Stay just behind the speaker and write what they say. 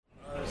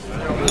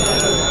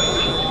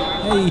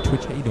Hey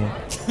Twitch, how you doing?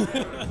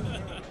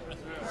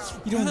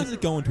 How does it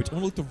go on Twitch? I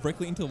want to look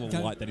directly into the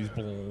light that is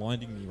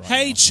blinding me right now.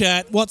 Hey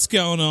chat, what's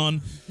going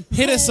on?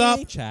 Hit us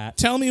up. Chat.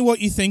 Tell me what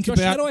you think Josh,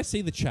 about. how do I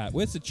see the chat?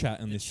 Where's the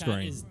chat on this Chat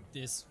screen? is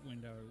this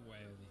window way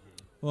over here.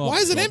 Oh, Why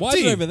is it God. Why is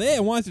empty? it over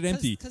there? Why is it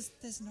empty? Because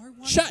there's no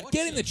one Chat, watching.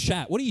 get in the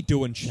chat. What are you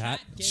doing, chat?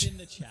 Get in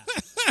the chat.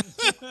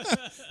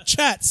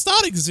 Chat,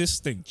 start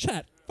existing.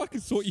 Chat,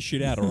 fucking sort your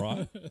shit out,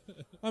 alright?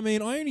 I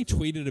mean, I only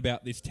tweeted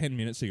about this 10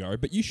 minutes ago,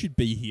 but you should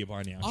be here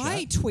by now, chat.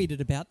 I tweeted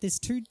about this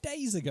 2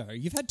 days ago.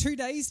 You've had 2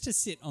 days to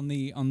sit on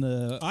the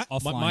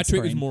offline My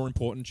tweet was screen. more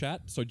important,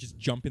 chat, so just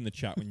jump in the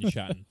chat when you're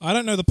chatting. I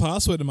don't know the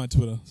password to my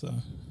Twitter, so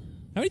How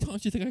many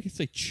times do you think I could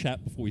say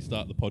chat before we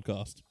start the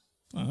podcast?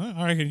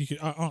 I reckon you could.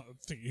 I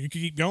think you could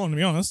keep going. To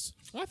be honest,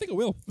 I think I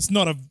will. it's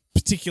not a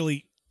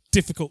particularly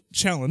difficult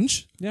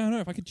challenge. Yeah, I know.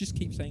 If I could just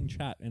keep saying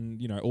chat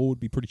and, all would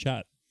be pretty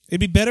chat. It'd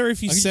be better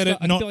if you I could said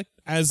just- it I not feel like-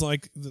 as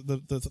like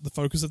the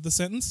focus of the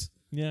sentence.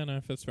 Yeah,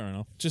 no, that's fair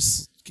enough.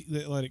 Just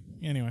let it.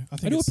 Anyway, I I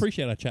think do it's,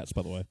 appreciate our chats,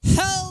 by the way.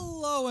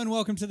 Hello and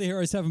welcome to the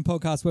Hero 7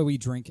 podcast where we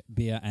drink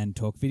beer and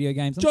talk video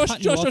games. I'm Josh,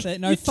 cutting you off there.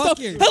 No, fuck stop.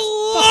 you.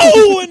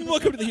 Hello and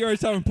welcome to the Hero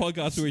 7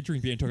 podcast where we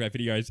drink beer and talk about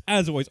videos.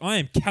 As always, I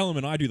am Callum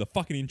and I do the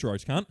fucking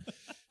intros, cunt.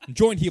 I'm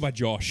joined here by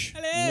Josh,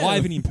 Hello.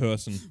 live and in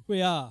person.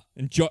 We are.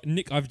 And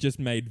Nick, I've just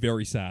made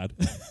very sad.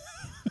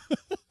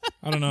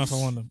 I don't know if I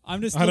want to. I'm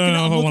just I don't looking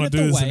know at, if I I'm wanna looking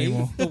do at this the wave,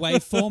 anymore. the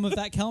waveform of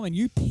that, Callum, and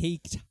you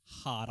peaked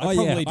hard. I Oh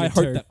probably yeah, did I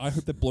too.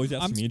 hope that blows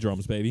out some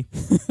eardrums, baby.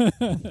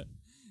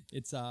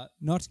 It's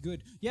not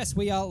good. Yes,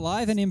 we are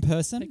live and in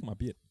person. Take my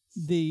bit.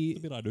 The The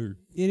bit I do.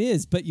 It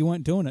is, but you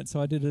weren't doing it, so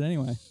I did it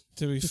anyway.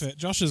 To be fair,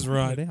 Josh is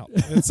right. it out.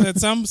 It's, at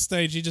some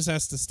stage, he just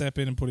has to step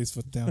in and put his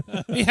foot down.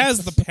 He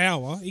has the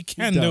power. He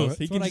can do it.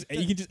 He what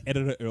can just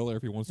edit it earlier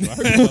if he wants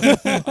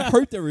to. I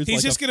hope there is. He's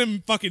like just going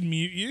to fucking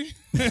mute you.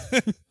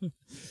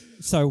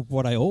 So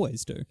what I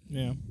always do.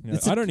 Yeah.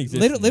 I don't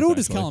exist. Little, in little this,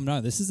 does actually. Callum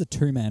know, this is a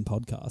 2-man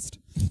podcast.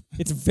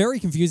 It's very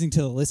confusing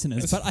to the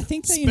listeners, but I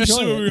think they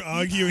Especially when enjoy we it. were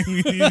arguing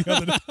with you the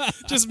other day.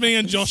 Just me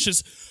and Josh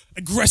just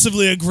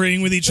aggressively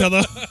agreeing with each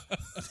other.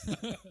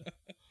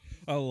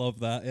 I love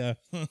that. Yeah,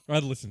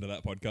 I'd listen to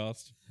that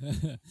podcast.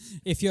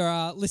 If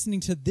you're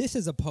listening to this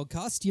as a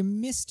podcast, you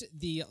missed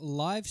the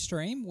live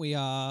stream. We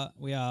are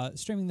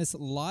streaming this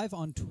live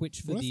on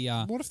Twitch for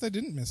What if they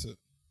didn't miss it?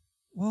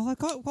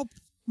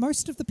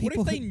 most of the What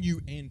people if they knew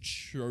and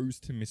chose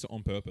to miss it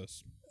on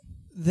purpose?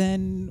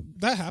 then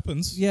That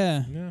happens.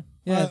 yeah.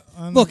 Yeah.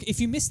 Look, if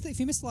you missed the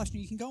live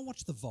stream, you can go and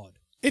watch the VOD.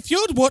 If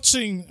you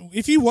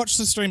watch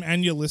the stream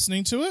and you're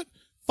listening to it,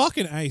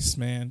 fucking ace,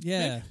 man. Yeah,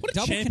 Man, what a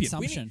double champion.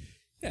 consumption.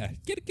 Yeah,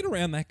 get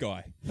around that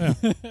guy.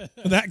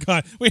 That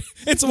guy.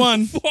 It's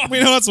one.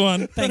 We know it's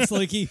one. Thanks,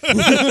 Lukey.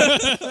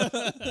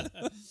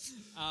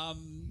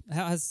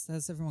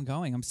 How's everyone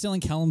going? I'm still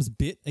in Callum's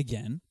bit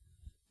again,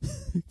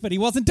 but he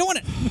wasn't doing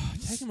it.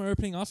 Take him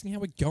opening, asking how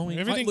we're going.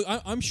 Everything-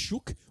 I'm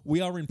shook. We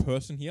are in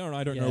person here, and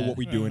I don't know Yeah. what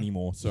we do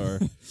anymore. So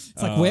It's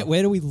like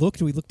where do we look?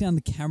 Do we look down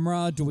the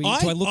camera? Do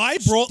I look? I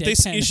brought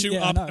this deadpan? issue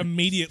Yeah, I up know.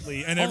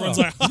 immediately, and everyone's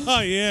like,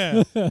 "Oh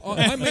yeah."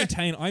 I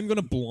maintain I'm going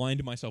to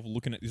blind myself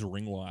looking at this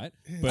ring light.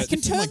 But I can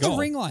this is my turn the goal.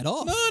 ring light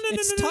off. No,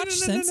 it's no, touch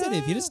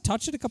sensitive. You just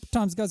touch it a couple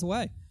times, it goes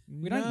away.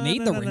 We don't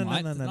need the ring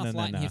light. There's enough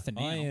light in here for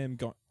now. I am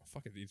going.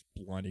 Fuck it, it's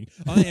blinding.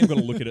 I am going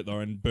to look at it though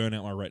and burn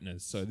out my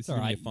retinas. So this is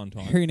going to be a fun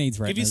time. Who needs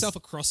Give retinas? yourself a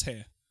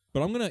crosshair.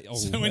 But I'm going to. Oh,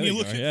 So there when you we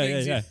look go. at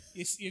yeah,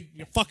 things, yeah.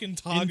 you're fucking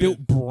targeted.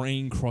 Inbuilt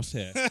brain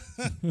crosshair.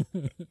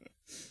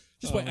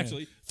 Just wait, man.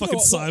 actually. Fucking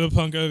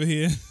cyberpunk over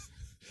here.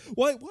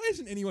 Why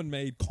hasn't anyone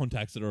made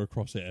contacts that are a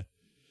crosshair?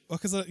 Well,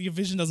 because your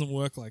vision doesn't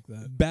work like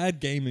that. Bad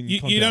gaming You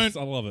contacts.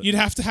 don't. I love it. You'd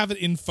have to have it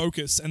in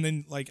focus, and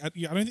then I don't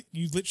think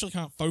you literally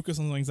can't focus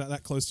on things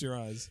that close to your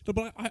eyes. No,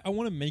 but I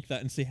want to make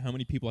that and see how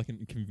many people I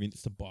can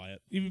convince to buy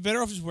it. You'd be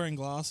better off just wearing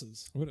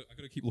glasses. I got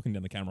to keep looking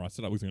down the camera. I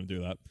said I was going to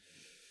do that.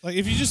 Like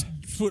if you just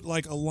put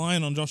like a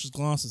line on Josh's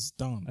glasses, it's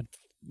done.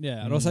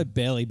 Yeah, I'd also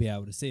barely be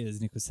able to see it,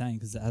 as Nick was saying,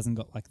 because it hasn't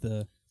got like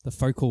the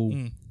focal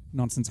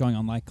nonsense going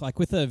on. Like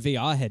with a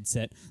VR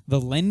headset, the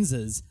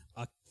lenses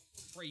are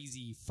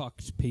crazy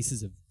fucked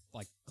pieces of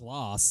like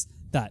glass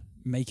that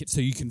make it so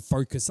you can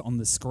focus on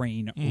the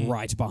screen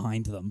right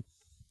behind them.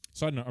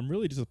 Side note, I'm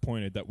really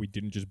disappointed that we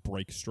didn't just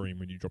break stream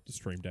when you dropped the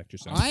stream deck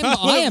just now.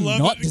 I am love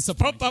not it.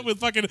 disappointed. Popped up with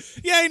fucking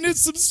new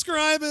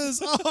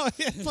subscribers. Oh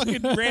yeah,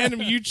 fucking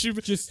random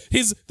YouTube. Just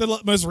the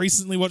most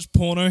recently watched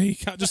porno. He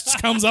just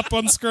comes up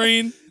on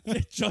screen.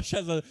 Josh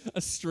has a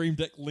stream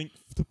deck link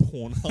to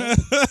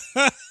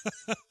Pornhub.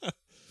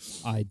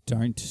 I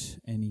don't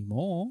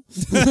anymore.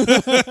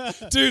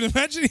 Dude,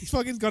 imagine he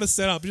fucking got a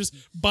setup. Just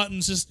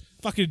buttons, just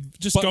fucking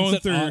going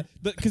through.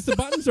 Because the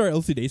buttons are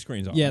LCD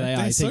screens, aren't Yeah, they? they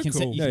They're are. So so you can, cool.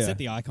 set, you Yeah, can yeah. set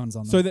the icons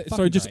on them. So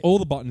Fucking just great. all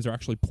the buttons are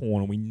actually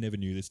porn, and we never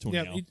knew this till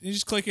Yeah, now. you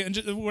just click it, and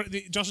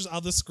Josh's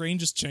other screen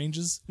just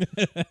changes.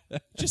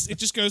 It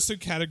just goes through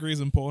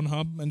categories in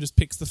Pornhub and just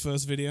picks the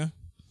first video.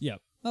 Yeah.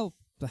 Oh,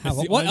 It's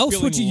the what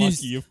else would you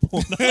unfeeling use?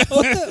 lucky of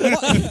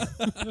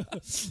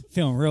Pornhub.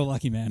 Feeling real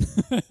lucky, man.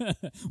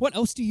 What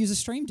else do you use a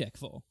stream deck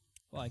for?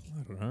 Like,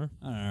 I don't know.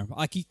 I don't know.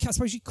 Like, I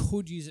suppose you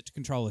could use it to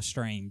control a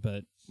stream,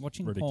 but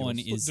watching Ridiculous. porn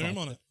Put Put is Doom like,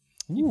 on it.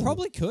 you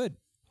probably could.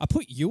 I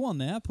put you on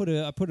there. I put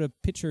a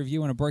picture of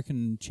you in a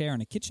broken chair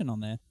in a kitchen on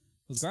there.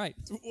 It was great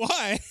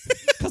Why?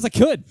 because I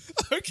could.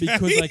 Okay.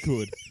 Because I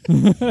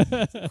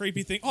could.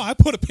 Creepy thing. Oh, I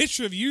put a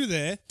picture of you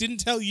there. Didn't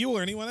tell you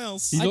or anyone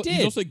else. I He's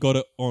did. also got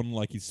it on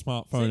like his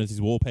smartphone as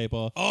his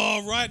wallpaper.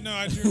 Oh, right. No,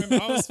 I do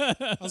remember.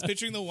 I was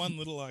picturing the one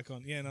little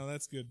icon. Yeah, no,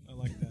 that's good. I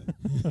like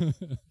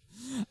that.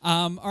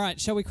 All right,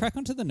 shall we crack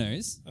onto the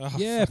news? Oh,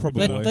 Yeah, fuck.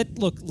 probably.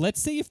 Look,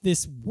 let's see if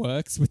this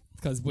works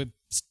because we're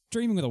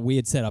streaming with a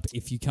weird setup.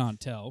 If you can't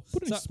tell,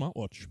 Put it in So, his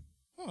smartwatch.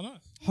 Oh, nice.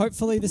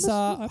 hopefully this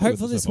happy with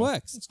hopefully it this so far.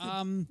 works.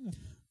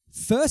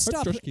 First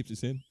Hope up, Josh keeps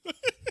this in.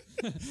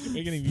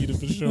 We're getting muted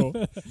for sure.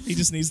 He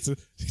just needs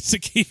to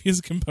keep his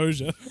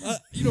composure.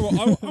 You know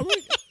what?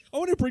 I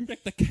want to bring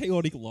back the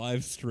chaotic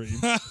live stream.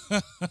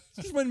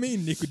 Just when me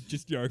and Nick would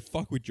just,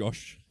 fuck with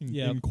Josh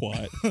in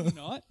quiet.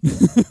 not.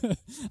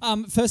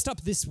 First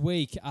up this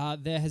week,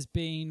 there has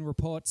been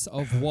reports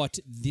of what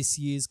this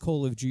year's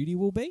Call of Duty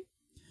will be.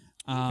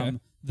 Okay.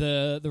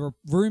 The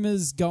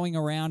rumors going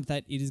around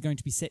that it is going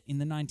to be set in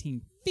the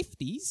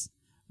 1950s,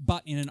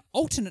 but in an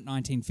alternate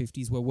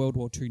 1950s where World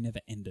War II never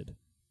ended.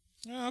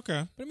 Oh,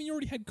 okay. But I mean, you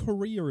already had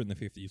Korea in the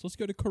 50s. Let's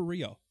go to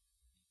Korea.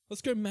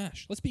 Let's go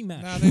MASH. Let's be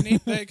MASH. No, they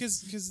need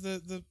because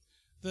the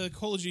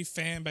Call of Duty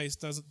fan base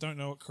don't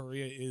know what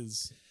Korea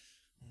is,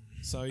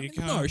 so you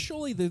can't. No,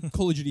 surely the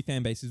Call of Duty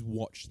fan base has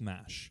watched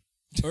MASH.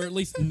 Or at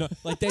least, no,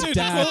 like their Dude,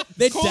 dad, Call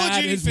their of dad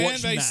Duty has fan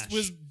watched base MASH.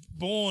 was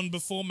born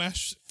before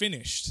MASH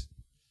finished.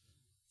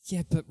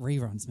 Yeah, but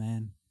reruns,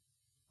 man.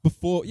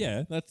 Before,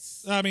 yeah,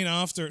 that's... I mean,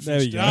 after it There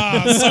finished. you go.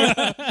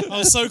 I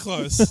was so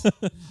close.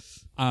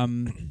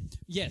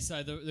 Yeah,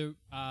 so the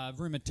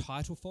rumored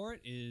title for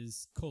it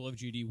is Call of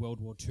Duty World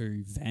War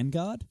II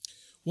Vanguard.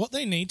 What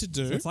they need to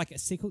do, So it's like a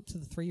sequel to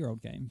the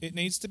 3-year-old game. it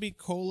needs to be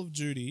Call of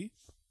Duty,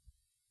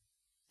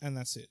 and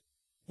that's it.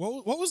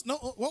 What was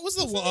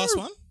the last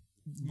one?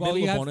 Well, Medal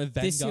you of have, Honor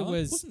this year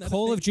Vanguard? was Wasn't that a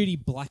Call of thing? Duty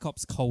Black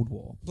Ops Cold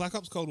War. Black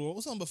Ops Cold War. What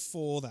was on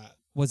before that?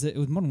 Was it? It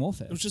was Modern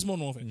Warfare. It was just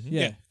Modern Warfare.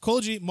 Yeah. Yeah, Call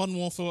of Duty Modern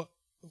Warfare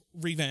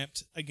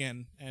revamped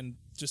again, and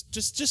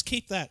just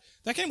keep that.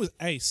 That game was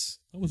ace.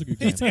 That was a good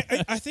game. It's,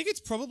 I think it's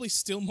probably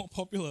still more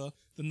popular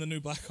than the new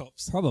Black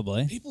Ops.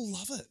 Probably. People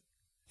love it.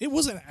 It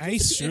was an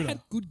ace It shooter.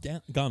 had good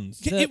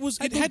guns. Yeah, it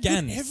had good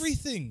guns.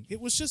 everything.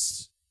 It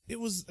was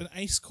an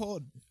ace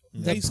COD.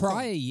 The Ace COD.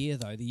 prior year,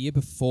 though, the year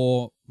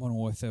before Modern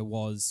Warfare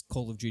was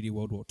Call of Duty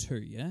World War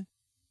II, yeah?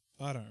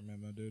 I don't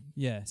remember, dude.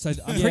 Yeah, so I'm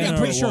Yeah, pretty, no, I'm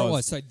pretty it sure it was.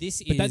 was. So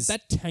this But is...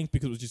 that tanked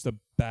because it was just a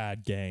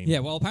bad game. Yeah,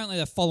 well, apparently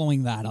they're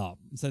following that up.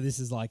 So this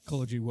is like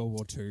Call of Duty World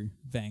War II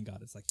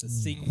Vanguard. It's like the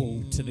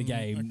sequel to the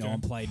game no okay.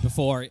 one played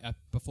before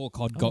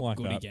COD got like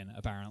good that. again,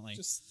 apparently.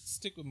 Just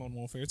stick with Modern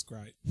Warfare. It's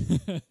great.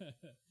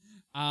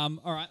 All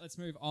right, let's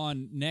move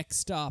on.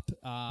 Next up,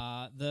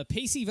 the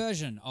PC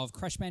version of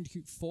Crash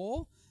Bandicoot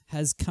 4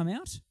 has come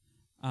out.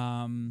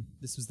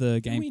 This was the Do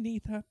game. we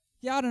need that?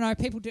 Yeah, I don't know.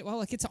 People did well.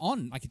 Like it's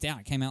on. Like it's out.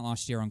 It came out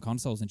last year on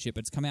consoles and shit,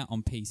 but it's come out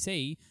on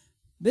PC.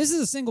 This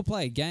is a single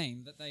player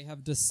game that they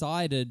have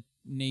decided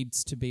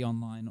needs to be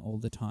online all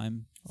the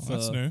time. Oh,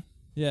 that's new.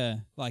 Yeah,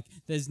 like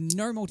there's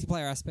no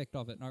multiplayer aspect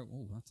of it. No,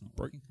 oh, that's not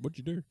working. What'd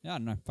you do? Yeah, I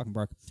don't know. Fucking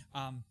broke.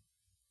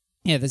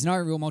 Yeah, there's no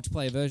real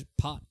multiplayer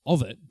part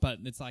of it, but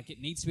it's like it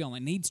needs to be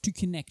online. It needs to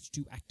connect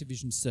to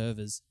Activision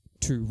servers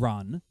to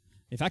run.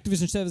 If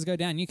Activision servers go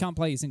down, you can't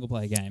play a single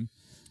player game.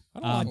 I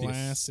don't like this.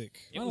 Classic.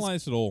 I don't like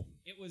this at all.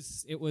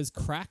 It was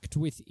cracked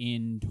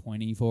within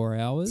 24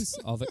 hours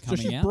of it Josh,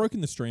 coming you've out. broken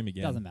the stream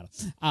again. Doesn't matter.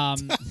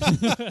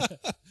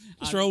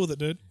 Just roll with it,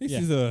 dude. This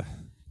is a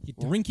You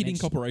don't rinky-dink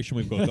mention- operation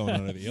we've got going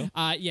on over here.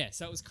 Yeah,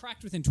 so it was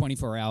cracked within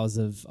 24 hours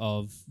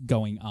of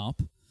going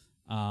up.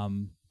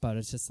 But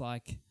it's just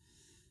like,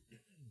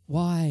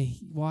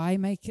 why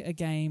make a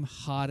game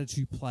harder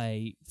to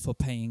play for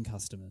paying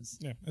customers?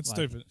 Yeah, it's Like-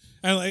 stupid.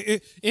 And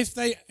like, if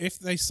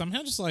they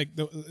somehow just like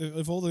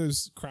if all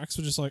those cracks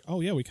were just like,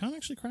 oh yeah, we can't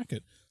actually crack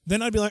it,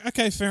 then I'd be like,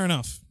 okay, fair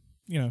enough.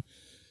 You know,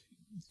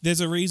 there's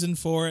a reason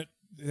for it.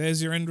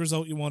 There's your end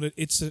result you wanted.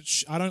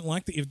 I don't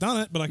like that you've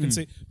done it, but I can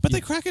see. But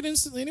they crack it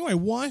instantly anyway.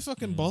 Why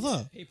fucking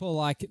bother? People are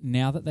like,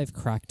 now that they've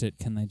cracked it,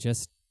 can they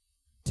just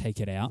take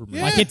it out?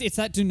 Yeah. Like it's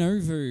that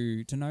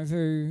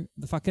Denuvo,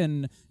 the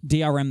fucking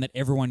DRM that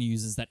everyone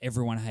uses, that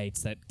everyone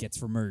hates, that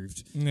gets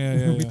removed.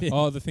 Yeah.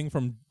 Oh, the thing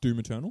from Doom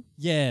Eternal?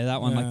 Yeah, that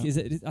one. Yeah. Like, is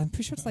it? I'm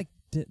pretty sure it's like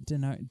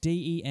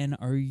DENOUV.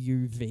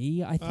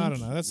 I think. I don't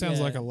know. That sounds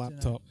Yeah, like a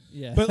laptop.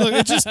 Yeah, But look,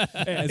 it just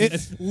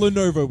It's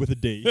Lenovo with a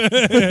D.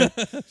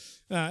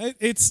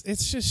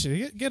 it's just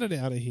shit. Get it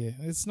out of here.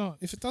 It's not.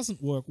 If it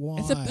doesn't work,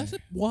 why?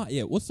 Why?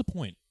 Yeah, what's the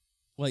point?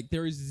 Like,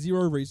 there is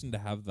zero reason to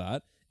have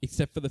that,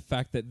 except for the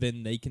fact that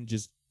then they can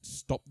just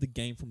stop the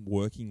game from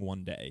working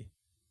one day.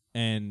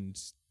 And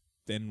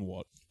then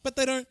what? But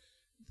they don't.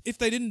 If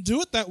they didn't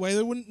do it that way,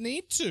 they wouldn't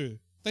need to.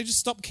 They just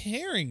stop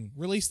caring.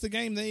 Release the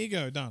game. There you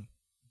go. Done.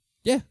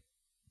 Yeah.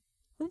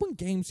 Remember when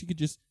games you could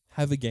just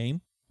have a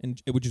game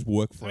and it would just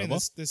work I forever? mean,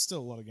 there's still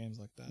a lot of games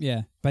like that.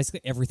 yeah.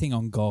 Basically, everything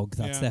on GOG.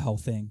 That's Yeah. their whole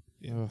thing.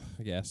 Yeah.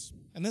 I guess.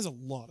 And there's a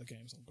lot of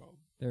games on GOG.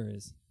 There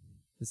is.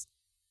 There's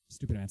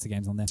stupid amounts of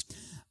games on there.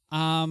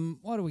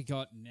 What do we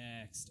got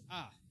next?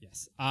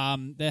 Yes.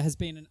 There has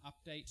been an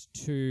update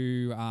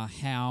to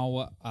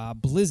how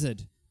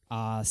Blizzard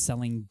are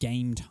selling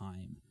game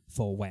time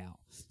for WoW.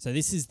 So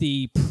this is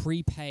the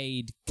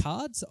prepaid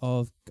cards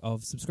of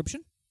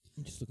subscription.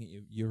 I'm just looking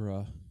at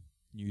your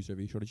news over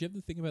your shoulder. Did you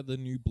ever think about the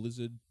new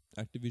Blizzard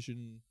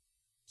Activision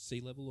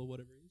sea level or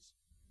whatever it is?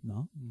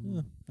 No.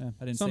 Yeah,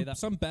 I didn't see that.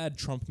 Some bad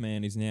Trump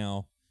man is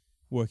now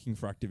working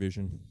for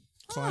Activision.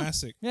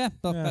 Classic. Yeah,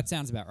 that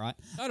sounds about right.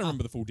 I don't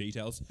remember the full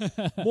details.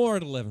 More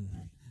at 11.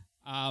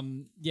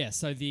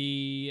 So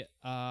the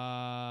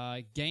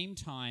game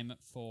time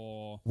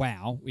for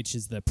WoW, which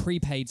is the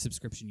prepaid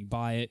subscription, you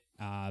buy it.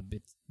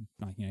 It's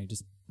like,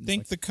 just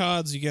Think like, the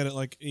cards you get at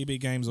like EB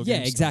Games or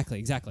GameStop.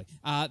 exactly.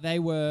 They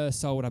were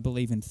sold, I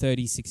believe, in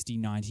 30, 60,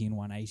 90, and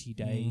 180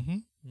 day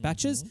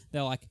batches.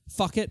 They're like,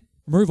 fuck it,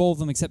 remove all of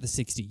them except the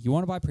 60. You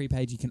want to buy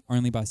prepaid, you can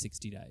only buy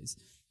 60 days.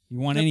 You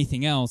want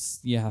anything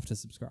else, you have to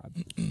subscribe.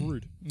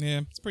 Rude.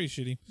 Yeah, it's pretty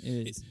shitty.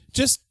 It is.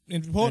 Just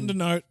important to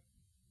note,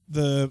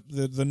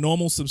 the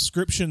normal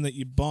subscription that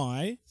you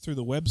buy through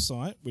the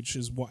website, which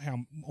is how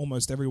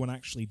almost everyone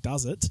actually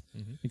does it.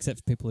 Except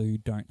for people who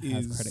don't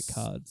have Is- credit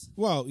cards.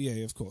 Well,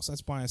 yeah, of course.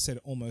 That's why I said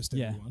almost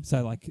Yeah. everyone.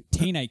 So like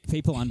teenage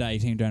people under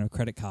 18 don't have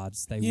credit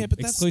cards. They Yeah, will but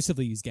that's-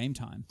 exclusively use game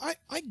time. I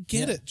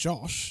get Yeah. it,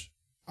 Josh.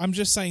 I'm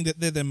just saying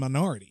that they're the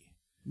minority.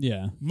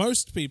 Yeah.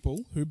 Most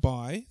people who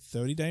buy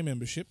 30-day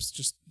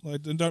memberships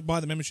don't buy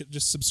the membership,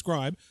 just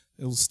subscribe.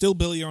 It'll still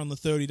bill you on the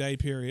 30-day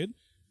period,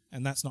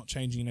 and that's not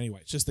changing in any way.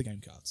 It's just the game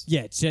cards.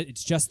 Yeah,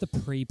 it's just the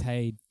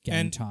prepaid game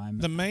And time.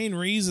 the main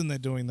reason they're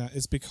doing that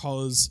is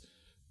because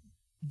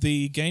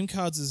the game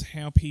cards is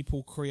how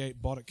people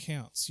create bot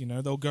accounts.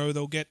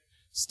 They'll get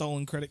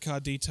stolen credit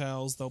card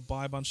details, they'll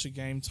buy a bunch of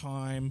game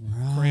time,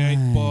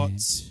 create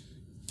bots,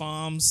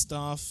 farm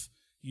stuff,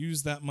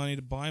 use that money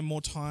to buy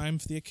more time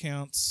for the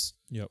accounts.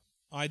 Yep.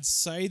 I'd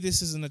say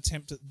this is an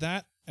attempt at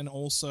that, and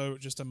also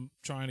just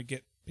trying to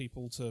get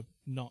people to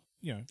not,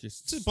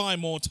 to buy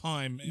more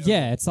time.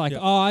 Yeah, it's like,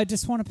 Yep. I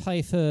just want to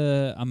play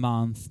for a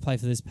month, play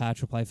for this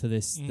patch, or play for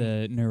this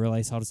the new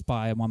release. I'll just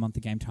buy 1 month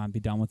of game time, be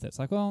done with it. It's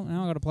like, well,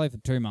 now I've got to play for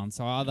 2 months.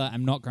 So either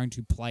I'm not going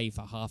to play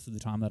for half of the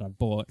time that I've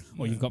bought,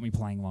 or you've got me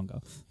playing longer.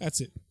 That's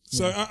it.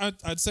 So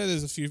I'd say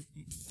there's a few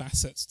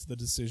facets to the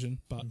decision,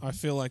 but I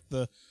feel like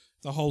the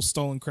whole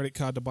stolen credit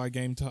card to buy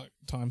game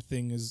time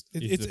thing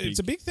it's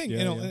a big thing.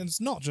 Yeah, and it's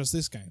not just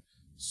this game.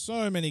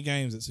 So many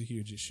games, it's a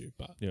huge issue,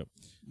 but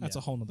that's a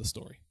whole nother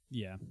story.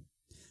 Yeah.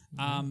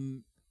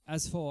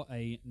 As for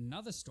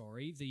another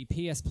story, the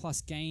PS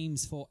Plus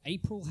games for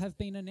April have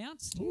been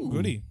announced. Ooh,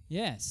 goody.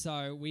 Yeah,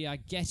 so we are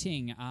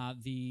getting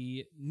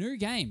the new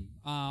game,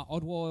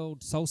 Oddworld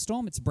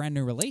Soulstorm. It's a brand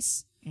new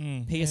release.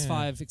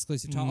 PS5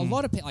 exclusive title. A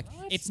lot of people,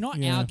 it's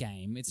not our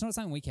game. It's not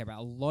something we care about.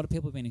 A lot of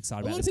people have been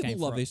excited about this game. A lot of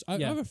people love this. I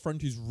have a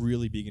friend who's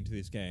really big into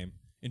this game,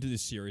 into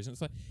this series, and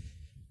it's like,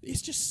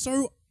 it's just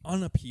so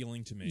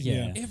unappealing to me.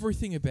 Yeah.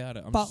 Everything about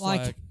it. I'm But just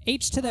like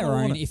each to their I don't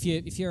own. wanna-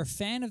 If you're a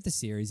fan of the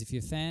series, if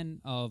you're a fan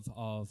of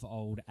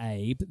old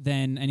Abe,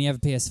 and you have a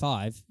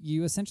PS5,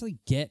 you essentially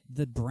get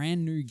the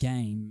brand new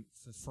game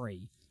for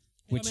free,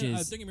 which don't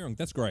is get me wrong,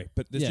 that's great.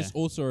 But there's just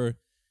also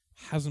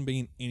hasn't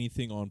been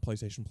anything on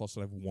PlayStation Plus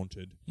that I've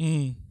wanted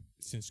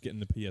since getting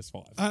the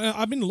PS5.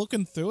 I've been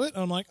looking through it,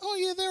 and I'm like, oh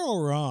yeah, they're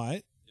all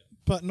right,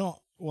 but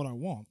not what I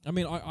want. I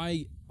mean,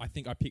 I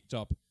think I picked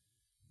up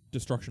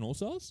Destruction All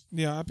Stars.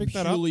 Yeah, I picked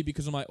that up. Purely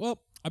because I'm like, well,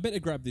 I better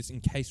grab this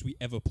in case we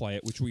ever play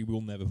it, which we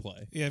will never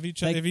play. Yeah, have you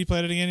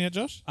played it again yet,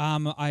 Josh?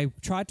 I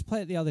tried to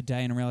play it the other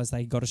day and realized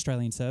they got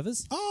Australian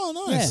servers.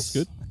 Oh, Yeah. nice. That's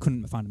good. I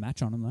couldn't find a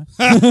match on them though.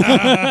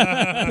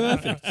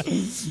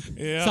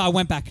 Yeah. So I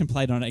went back and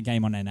played on a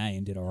game on NA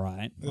and did all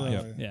right.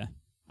 Oh, Yeah.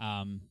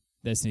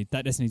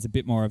 That just needs a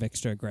bit more of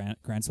extra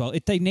groundswell.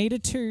 They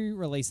needed to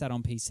release that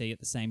on PC at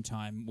the same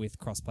time with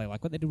crossplay,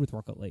 like what they did with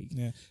Rocket League.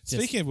 Yeah.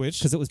 Speaking of which,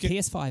 Because it was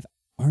PS5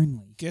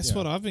 only. guess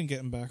what I've been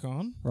getting back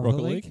on?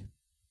 Rocket League?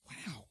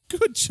 Wow,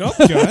 good job,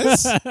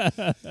 guys.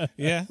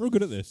 Yeah. We're all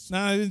good at this. No,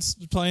 I've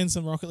been playing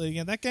some Rocket League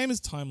again. That game is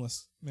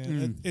timeless,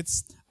 man.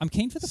 It's I'm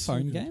keen for the So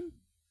phone good. game.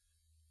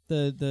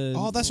 The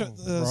oh, that's right.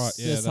 Right,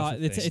 yeah. the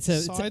that's a thing. it's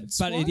a Side but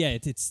swipe?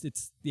 it's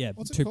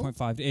What's it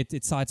 2.5.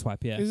 It's Sideswipe.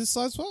 Yeah, Is it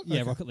Sideswipe?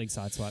 yeah. Okay. Rocket League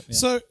Sideswipe. Yeah.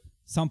 So,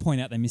 Some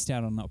point out they missed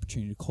out on the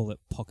opportunity to call it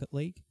Pocket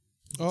League.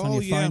 It's on oh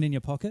your yeah, phone in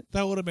your pocket.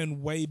 that would have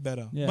been way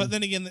better. Yeah. But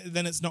then again,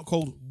 then it's not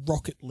called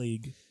Rocket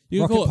League.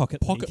 You Rocket can call Pocket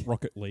it Pocket League.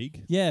 Rocket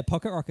League, Yeah,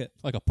 Pocket Rocket.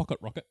 like a pocket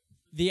rocket.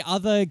 The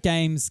other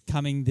games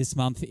coming this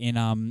month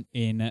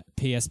in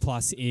PS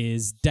Plus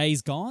is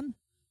Days Gone,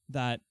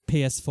 that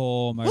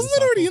PS4 motorcycle. Wasn't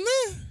that already in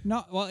there?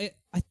 No, well,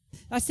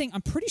 I think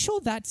I'm pretty sure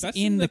that's That's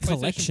in the PlayStation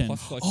collection.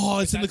 Plus collection. Oh,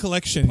 it's in the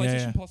collection.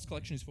 PlayStation Yeah. Plus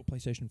collection is for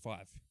PlayStation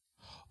 5.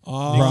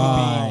 Oh,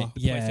 Right.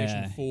 The Yeah.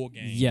 PlayStation 4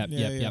 game. Yep, Yeah,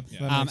 yep, yeah. yep.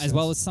 That makes As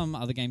well sense. as some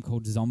other game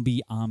called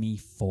Zombie Army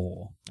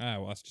 4. Ah,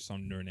 well, that's just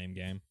some no-name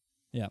game.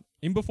 Yeah.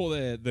 Even before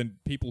the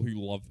people who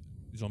love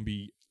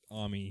Zombie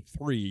Army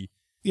 3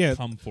 Yeah,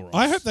 come for us.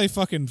 I hope they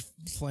fucking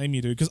flame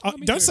you, dude. Because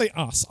me don't too. say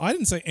us. I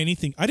didn't say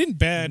anything. I didn't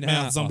badmouth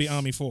Nah, Zombie us.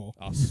 Army 4.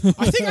 Us.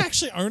 I think I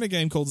actually own a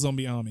game called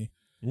Zombie Army.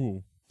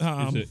 Ooh.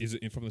 Um, Is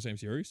it from the same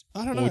series?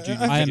 I don't Or know. do you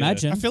I think-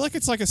 imagine. I feel like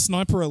it's like a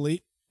Sniper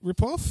Elite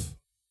ripoff.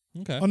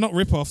 Okay. Or not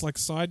ripoff, like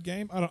side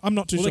game. I'm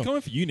not too Well, they're sure.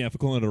 coming for you now for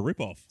calling it a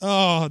ripoff.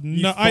 Oh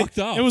no! fucked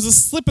up. It was a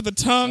slip of the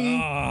tongue.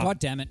 God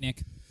damn it,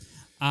 Nick.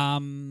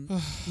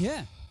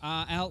 Yeah.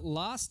 Our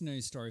last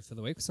news story for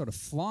the week, sort of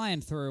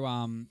flying through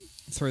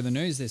the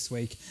news this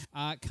week,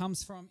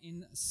 comes from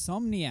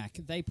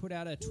Insomniac. They put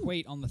out a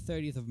tweet on the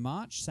 30th of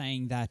March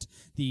saying that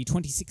the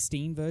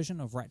 2016 version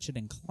of Ratchet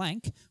and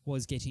Clank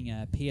was getting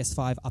a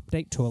PS5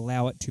 update to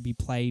allow it to be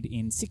played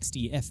in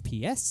 60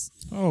 FPS.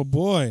 Oh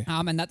boy!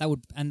 And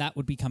that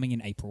would be coming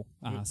in April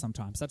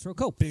sometime. So that's real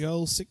cool. Big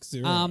old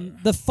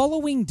 6-0. The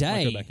following Might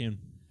day, go back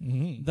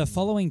in. the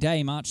following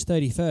day, March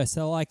 31st,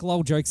 they're like,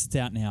 lol, jokes, it's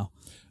out now.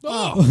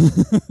 Oh,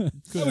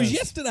 that was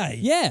yesterday.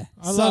 Yeah.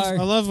 I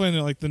so, love when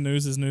like the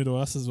news is new to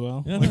us as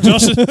well. Like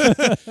Josh,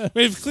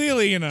 we've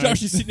clearly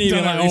Josh is sitting here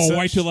done like, our oh, research.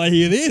 wait till I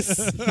hear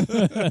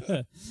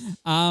this.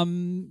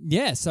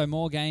 yeah, so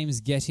more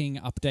games getting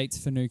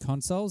updates for new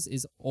consoles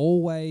is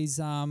always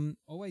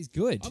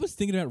good. I was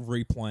thinking about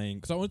replaying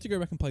because I wanted to go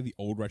back and play the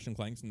old Ratchet and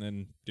Clanks and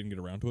then didn't get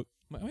around to it.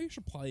 Like, maybe I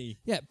should play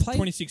Play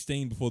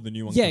 2016 before the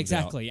new one Yeah, comes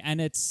exactly. And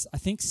it's I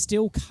think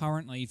still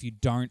currently if you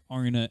don't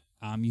own it,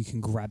 you can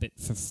grab it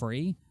for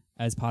free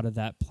as part of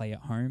that play at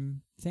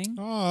home thing.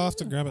 Oh, I'll have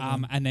to grab it.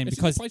 Then. And then out. It's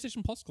because in the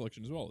PlayStation Plus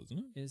collection as well, isn't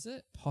it? is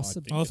it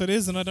possible? Well, if it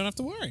is, then I don't have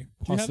to worry.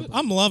 Possibly.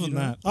 I'm loving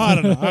that. I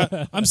don't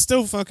know. I'm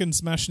still fucking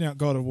smashing out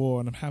God of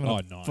War, and I'm having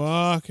a nice.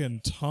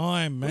 fucking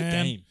time, What a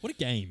man. game. What a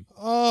game.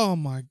 Oh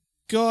my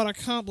god, I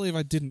can't believe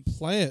I didn't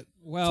play it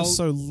Well, for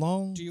so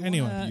long. do you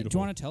Anyway,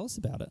 want to tell us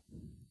about it?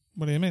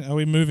 what do you mean? Are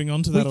we moving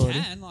on to that We already?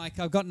 can. Like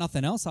I've got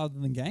nothing else other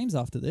than games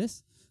after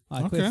this.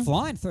 Like Okay. we're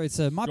flying through.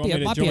 So it might Do be you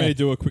a want me to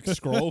do a quick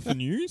scroll for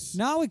news?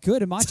 No, we're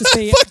good. It might just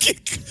be Fucking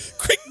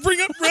quick, bring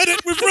up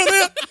Reddit. We've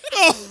run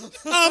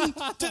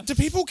out. Do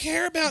people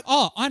care about?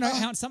 Oh, I know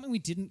how something we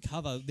didn't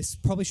cover. This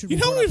probably should be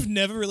You know brought what up. we've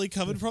never really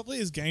covered properly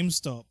is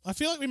GameStop. I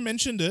feel like we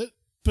mentioned it,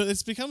 but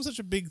it's become such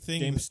a big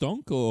thing. Game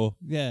stonk or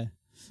Yeah.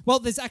 Well,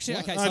 there's actually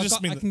okay. So I I've just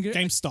got, mean I can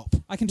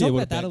GameStop. I can Yeah, talk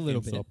what about that a about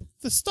little GameStop? bit.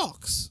 The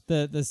stocks.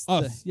 The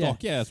stock?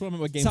 Yeah, that's what I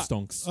meant by game So-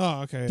 stonks.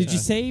 Oh, okay. Did you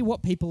yeah. see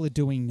what people are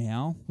doing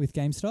now with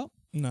GameStop?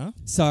 No.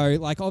 So,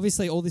 like,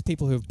 obviously, all these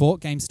people who have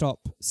bought GameStop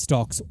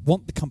stocks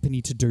want the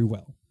company to do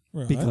well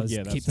Right. because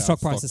Yeah, that's keep the how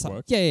stock prices stocks up.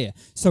 work. Yeah.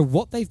 So,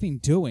 what they've been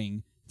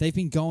doing, they've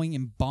been going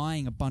and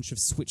buying a bunch of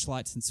Switch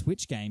Lights and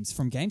Switch games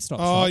from GameStop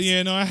Oh shops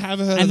yeah, no, I have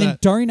heard and of then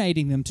that.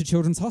 donating them to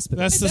children's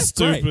hospitals. That's the That's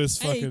great.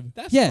 stupidest Hey, fucking.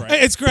 that's Yeah. great.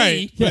 Hey, it's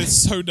great, B, but it's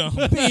so dumb.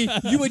 B,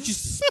 you are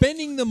just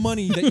spending the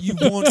money that you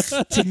want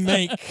to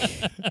make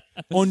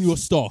on your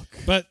stock.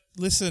 But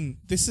listen,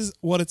 this is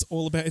what it's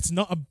all about. It's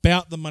not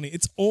about the money.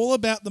 It's all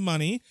about the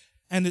money,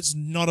 and it's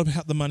not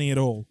about the money at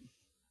all.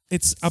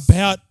 It's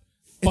about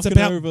Fucking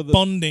about over the-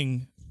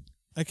 bonding.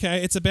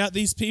 Okay, it's about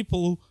these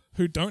people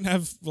who don't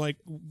have like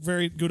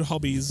very good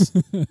hobbies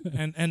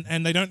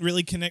and they don't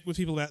really connect with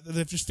people about.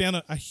 They've just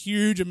found a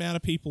huge amount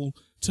of people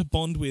to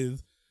bond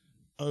with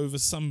over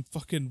some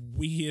fucking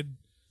weird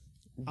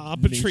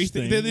arbitrary Niche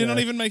thing. thing, They're not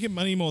yeah. even making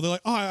money more. They're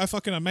like, oh, I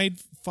made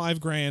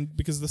 $5,000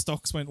 because the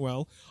stocks went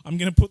well. I'm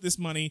gonna put this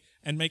money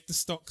and make the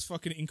stocks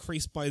fucking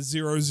increase by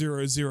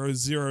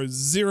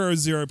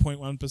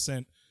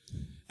 0.1%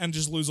 and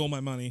just lose all my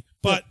money.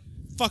 But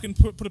fucking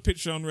put a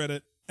picture on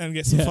Reddit and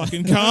get some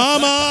fucking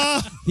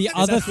karma. the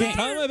other thing.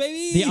 Karma,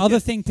 baby. The other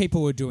thing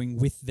people were doing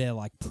with their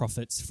like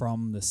profits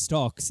from the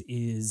stocks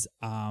is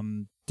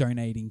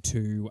donating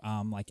to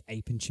like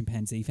ape and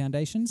chimpanzee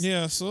foundations.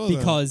 Yeah, I saw that.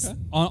 Because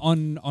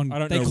on I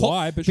don't they know call-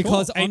 why, but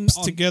because sure. on, apes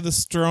on together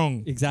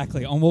strong.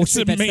 exactly on Wall It's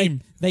Street a Bets,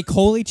 meme. they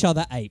call each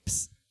other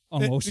apes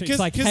on Wall Street. It's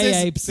like, hey there's,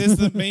 apes. there's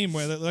the meme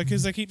where like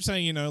because they keep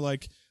saying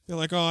like they're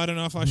like, oh, I don't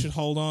know if I should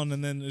hold on,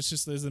 and then it's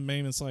just there's the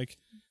meme. It's like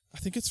I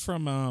think it's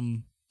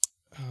from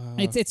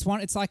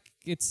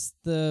It's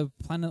the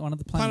planet, one of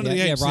the Planet of the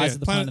Apes. yeah, Rise of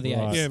the Planet of the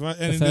Apes. Yeah, right.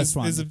 The And first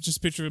there's one. just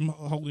a picture of him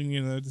holding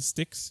the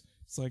sticks.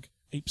 It's like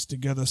apes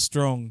together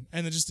strong,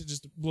 and it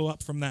just blew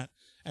up from that.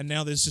 And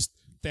now there's just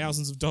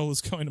thousands of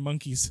dollars going to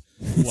monkeys.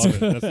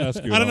 Love it. That's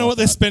good. I don't know what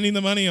they're like spending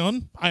the money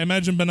on. I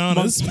imagine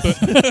bananas, but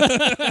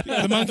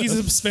the monkeys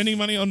are spending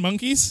money on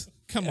monkeys.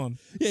 Come on.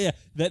 that. Yeah.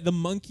 That the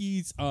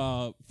monkeys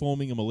are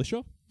forming a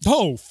militia.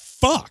 Oh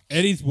fuck!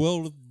 Eddie's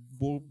World.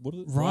 What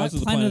is it? Right, Rise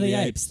of Planet of the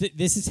Apes.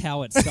 This is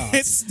how it starts.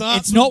 It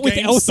starts It's not with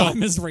GameStop.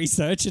 Alzheimer's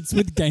research. It's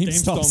with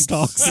GameStop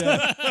stocks.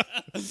 Yeah.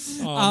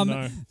 Oh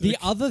no! The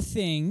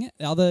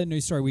other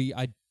news story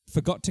I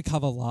forgot to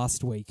cover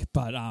last week,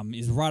 but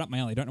is right up my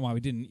alley. Don't know why we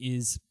didn't.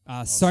 Is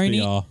Sony?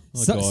 VR.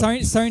 Oh, God.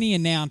 Sony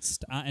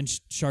announced and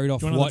showed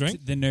off Do you want what another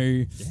drink? the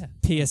new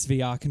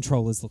PSVR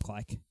controllers look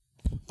like.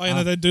 Oh, yeah,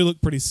 no, they do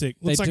look pretty sick.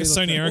 Looks They like a do look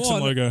Sony pretty- Ericsson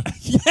logo.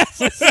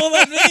 Yes, I saw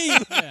that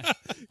meme. Yeah.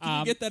 Can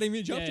you get that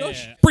image up,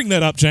 Josh? Bring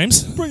that up,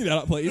 James. Bring that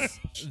up, please.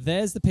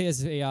 There's the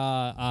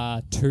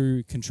PSVR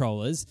 2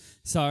 controllers.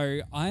 So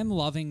I'm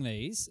loving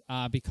these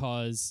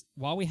because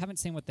while we haven't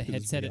seen what the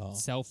headset VR.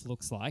 itself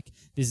looks like,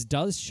 this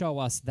does show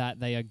us that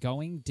they are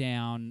going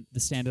down the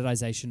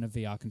standardization of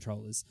VR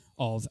controllers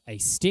of a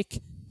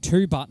stick,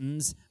 2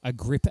 buttons, a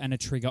grip, and a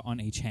trigger on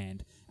each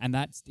hand. And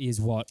that is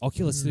what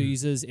Oculus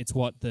uses. It's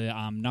what the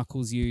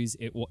Knuckles use.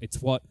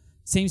 It's what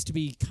seems to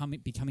be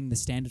becoming the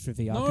standard for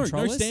VR No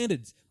controllers.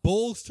 standards.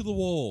 Balls to the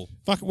wall.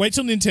 Fuck, wait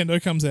till Nintendo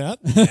comes out.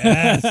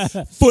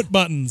 Yes. Foot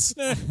buttons.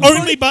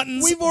 Only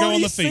buttons We've go on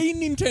already the feet.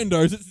 seen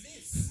Nintendos. It's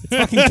this. It's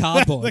fucking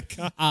cardboard.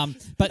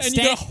 But And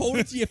you gotta hold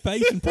it to your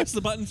face and press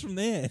the buttons from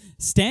there.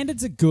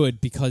 standards are good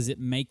because it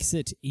makes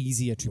it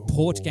easier to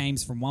port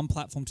games from one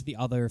platform to the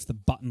other if the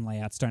button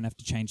layouts don't have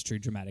to change too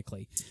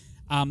dramatically.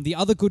 The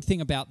other good thing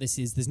about this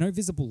is there's no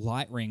visible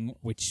light ring,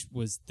 which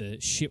was the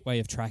shit way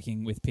of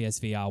tracking with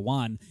PSVR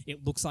 1.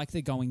 It looks like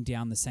they're going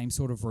down the same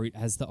sort of route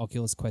as the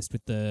Oculus Quest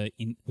with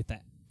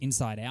that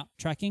inside-out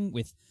tracking.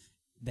 With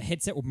the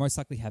headset will most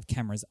likely have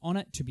cameras on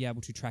it to be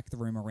able to track the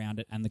room around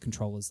it and the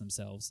controllers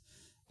themselves.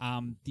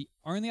 The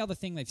only other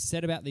thing they've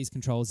said about these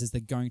controllers is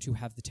they're going to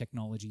have the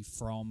technology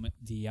from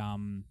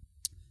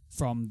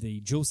the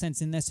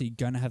DualSense in there, so you're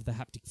going to have the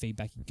haptic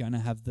feedback, you're going to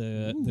have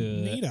the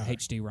neato.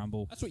 HD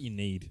rumble. That's what you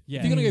need. Yeah.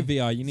 If you're gonna go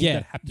VR, you need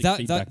that haptic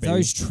feedback. Baby.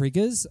 Those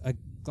triggers are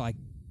like,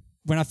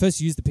 when I first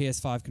used the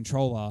PS5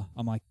 controller,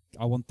 I'm like,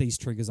 I want these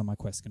triggers on my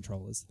Quest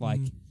controllers. Like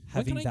When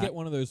having can I that get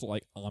one of those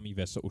like army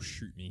vests that will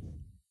shoot me?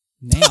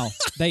 now,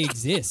 they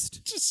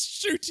exist. Just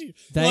shoot you.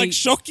 They- Like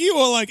shock you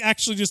or like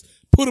actually just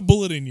put a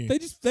bullet in you? They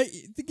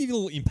give you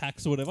little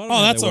impacts or whatever. I don't know Oh,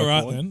 how that's they all work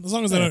right for. then. As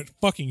long as they don't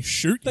fucking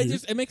shoot They you.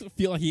 it makes it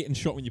feel like you're getting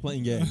shot when you're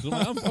playing games. I'm,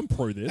 like, I'm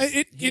pro this.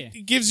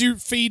 It gives you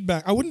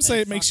feedback. I wouldn't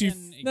say it makes you.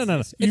 Fucking No.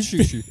 exist. It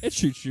shoots you. It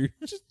shoots you.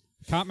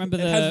 Can't remember It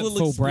has the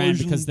little full brand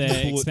explosion because they're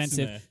bullets in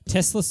expensive. there.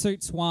 Tesla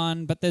suits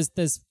one, but there's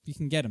you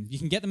can get them. You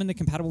can get them and they're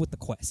compatible with the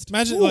Quest.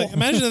 Imagine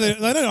that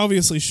they don't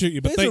obviously shoot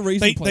you, but There's a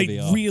reason they to play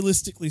VR.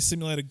 realistically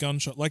simulate a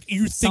gunshot. Like you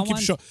think Someone-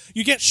 you've shot,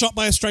 you get shot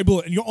by a stray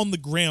bullet and you're on the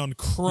ground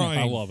crying.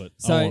 I love it.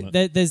 I So want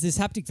it. there's this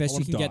haptic vest you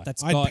wanna can die. get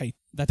that's I'd got pay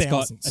got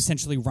thousands.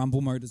 essentially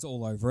rumble motors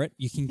all over it.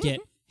 You can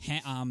get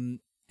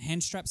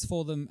hand straps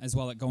for them as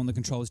well that go on the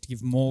controllers to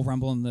give more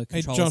rumble on the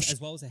controllers, Josh, as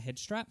well as a head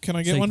strap. Can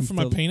I so get you one can for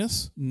my feel the-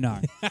 penis? No,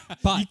 You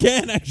but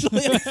can actually.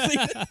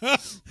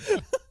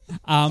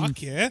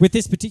 Fuck yeah. with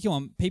this particular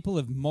one, people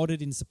have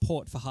modded in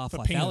support for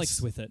Half-Life penis.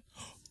 Alex with it.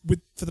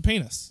 For the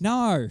penis.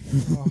 No,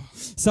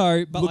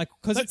 so but like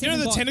because You know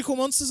the tentacle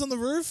monsters on the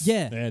roof?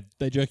 yeah.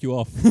 They jerk you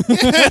off.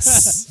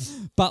 Yes.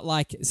 But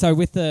like, so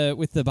with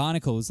the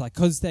barnacles, like,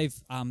 because they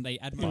add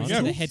Here we more go.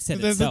 to the headset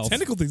There's itself. the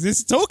tentacle things.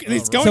 It's talking.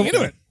 It's right. going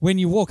into it. When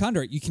you walk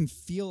under it, you can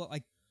feel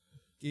it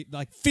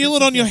Feel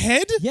it on your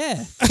head?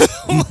 Yeah.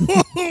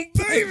 Oh,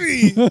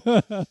 baby.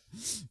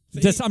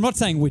 Just, I'm not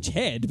saying which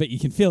head, but you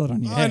can feel it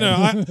on your I head.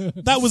 know.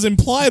 That was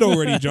implied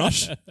already,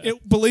 Josh.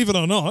 Believe it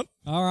or not.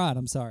 All right,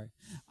 I'm sorry.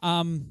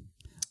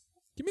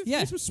 Give me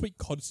Yeah. some sweet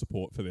COD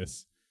support for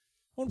this.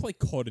 I want to play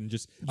COD and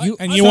just.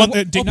 And you want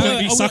that dick to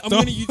be sucked I'm off?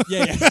 gonna use,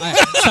 yeah.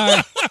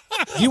 So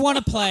you want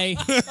to play?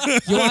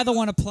 You either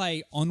want to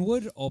play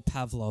Onward or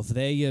Pavlov.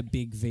 They're your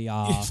big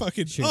VR. You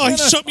fucking. shooters. Oh, he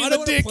shot me I in don't the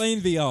want to dick. play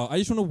in VR. I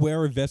just want to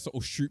wear a vest that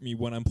will shoot me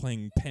when I'm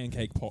playing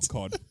Pancake Pot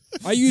COD.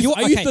 I use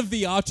okay.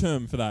 the VR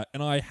term for that,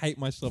 and I hate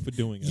myself for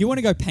doing it. You want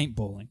to go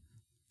paintballing?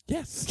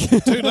 Yes, Dude,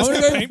 let's I go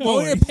want to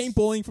paintballing. go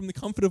paintballing from the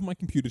comfort of my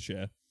computer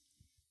chair.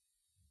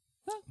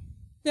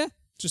 Yeah.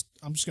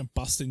 I'm just going to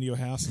bust into your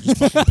house and just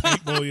fucking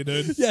paintball you,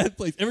 dude. Yeah,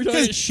 please. Every time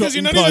I get shot 'cause you're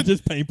in not COD, even-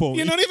 just paintball.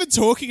 You're not even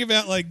talking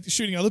about like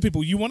shooting other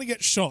people. You want to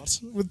get shot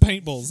with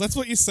paintballs. That's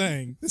what you're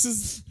saying. This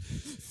is.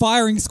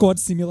 Firing Squad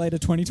Simulator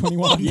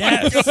 2021.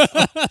 Yes,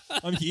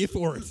 I'm here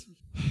for it.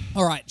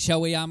 All right,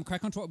 shall we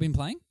crack on to what we've been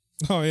playing?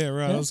 Oh yeah,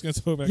 right. I was going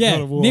to talk about Yeah,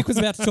 God of War. Nick was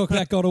about to talk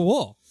about God of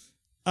War.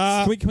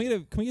 Can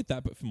we get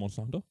that bit for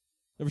Monster Hunter?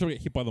 Every time I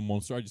get hit by the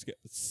monster, I just get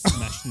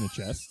smashed in the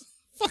chest.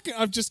 fucking.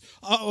 I've just.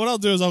 What I'll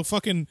do is I'll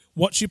fucking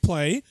watch you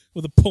play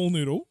with a pool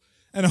noodle,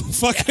 and I'll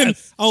fucking.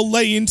 I'll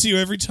lay into you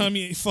every time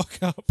you fuck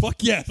up. Fuck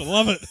yes, I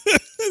love it.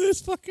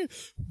 This fucking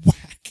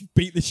whack.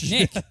 Beat the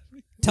shit. Nick,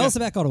 tell us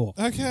about God of War.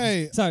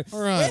 Okay. So, all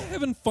We're right.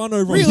 having fun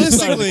over on this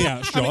side of the Realistically,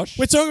 couch, I mean, Josh.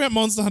 we're talking about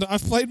Monster Hunter.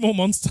 I've played more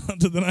Monster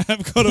Hunter than I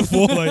have God of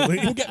War lately.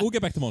 we'll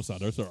get back to Monster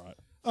Hunter. It's all right.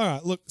 All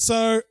right. Look.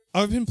 So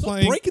I've been Stop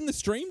playing. breaking the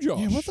stream, Josh.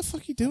 Yeah. What the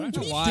fuck are you doing, I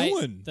don't know Josh? are you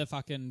why doing? the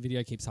fucking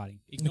video keeps hiding.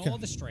 Ignore Okay.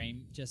 the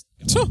stream. Just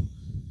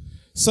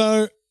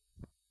So,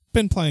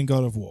 been playing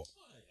God of War.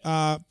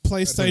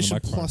 PlayStation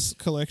microphone. Plus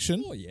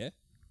collection. Oh yeah.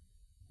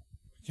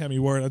 Had me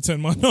worried I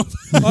turned mine off.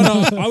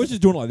 Oh no, I was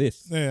just doing it like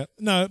this. Yeah.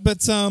 No,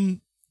 but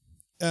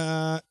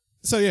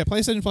So yeah,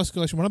 PlayStation Plus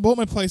collection. When I bought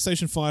my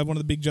PlayStation 5, one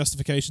of the big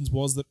justifications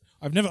was that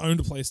I've never owned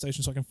a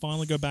PlayStation, so I can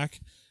finally go back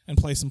and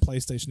play some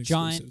PlayStation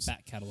Giant exclusives.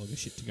 back catalogue of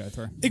shit to go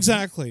through.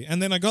 Exactly.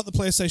 And then I got the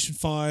PlayStation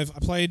 5. I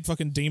played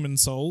fucking Demon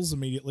Souls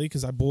immediately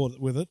because I bought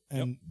it with it,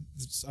 and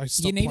I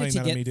stopped You needed playing to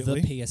that get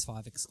immediately. the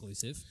PS5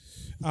 exclusive.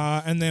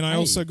 And then I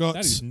also got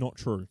That is not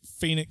true.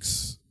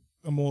 Phoenix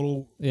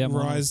Immortal Yeah,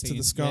 Rise to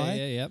the Sky.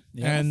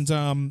 Yeah. And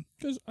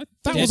Because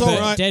that was all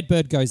right. Dead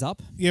Bird goes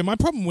up. Yeah, my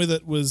problem with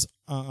it was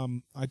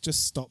I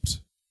just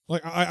stopped.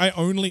 Like I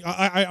only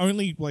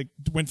like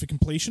went for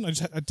completion.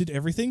 I did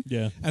everything.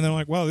 Yeah. And then I'm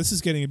like, wow, this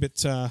is getting a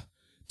bit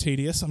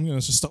tedious. I'm going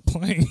to just stop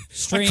playing.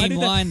 Streamline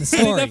the I did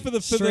story. that for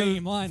the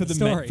Streamline the main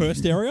story.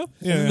 first area.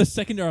 Yeah. And then the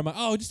second area, I'm like,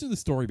 oh, I'll just do the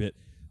story bit.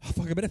 Oh,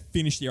 fuck, I better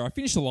finish the area. I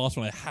finished the last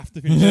one. I have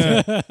to finish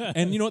it.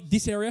 And you know what?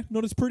 This area,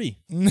 not as pretty.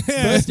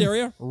 First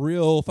area,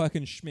 real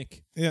fucking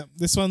schmick. Yeah,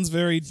 this one's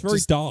very It's very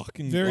dark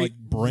and very like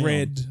brown.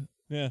 red,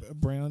 Yeah.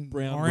 brown,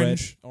 Orange.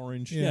 orange.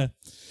 Orange. Yeah. Yeah.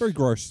 Very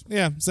gross.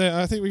 Yeah, so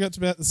I think we got to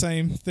about the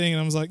same thing, and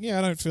I was like, yeah,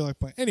 I don't feel like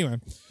playing. Anyway,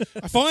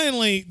 I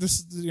finally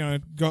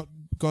got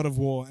God of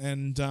War,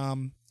 and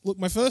look,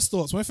 my first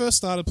thoughts when I first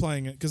started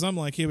playing it, because I'm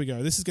like, here we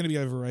go, this is going to be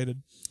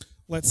overrated.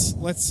 Let's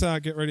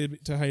get ready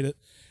to hate it.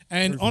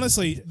 And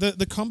honestly,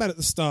 the combat at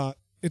the start,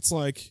 it's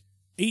like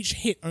each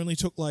hit only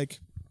took like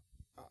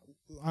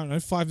I don't know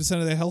 5%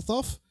 of their health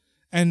off.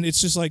 And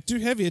it's just like, do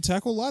heavy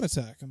attack or light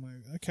attack. I'm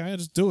like, okay, I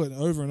just do it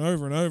over and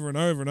over and over and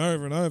over and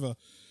over and over.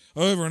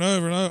 Over and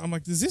over and over. I'm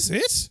like, is this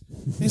it?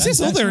 Is this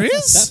all there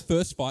is? That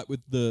first fight with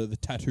the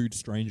tattooed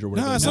stranger or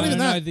whatever. No, it's No, not even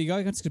no, that. the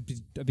guy gets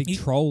a big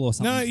troll or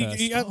something. No,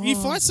 first. you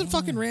fight some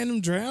fucking random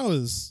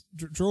drowers.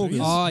 Draugrs.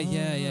 Oh,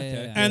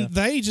 yeah. And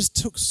they just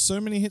took so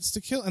many hits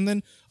to kill. And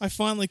then I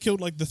finally killed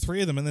like the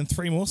 3 of them, and then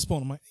 3 more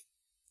spawned. I'm like,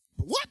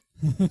 what?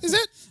 Is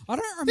that? I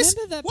don't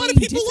remember that why being do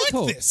people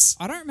difficult. like this?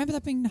 I don't remember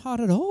that being hard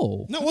at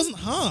all. No, it wasn't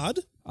hard.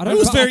 I don't It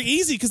was know. very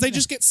easy because they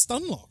just get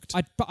stun locked.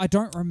 But I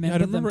don't remember, I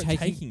don't remember them it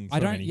taking. taking I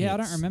so don't. many Yeah, I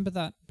hits. don't remember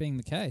that being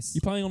the case.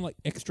 You playing on like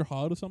extra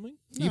hard or something?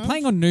 You're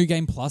playing on New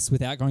Game Plus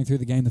without going through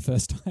the game the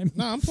first time.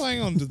 No, I'm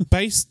playing on the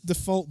base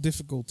default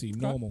difficulty,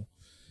 normal.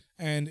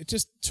 And it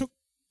just took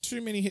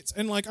too many hits.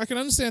 And like I can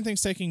understand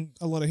things taking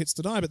a lot of hits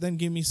to die, but then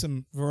give me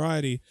some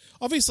variety.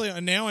 Obviously,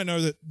 now I know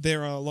that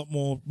there are a lot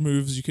more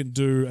moves you can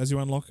do as you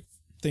unlock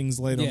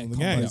things later on in the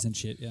game. combos and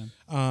shit. Yeah.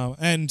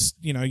 And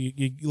you know,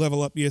 you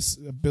level up your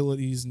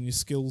abilities and your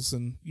skills,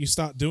 and you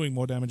start doing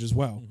more damage as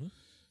well. Mm-hmm.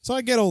 So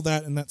I get all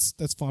that, and that's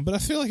fine. But I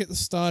feel like at the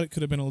start it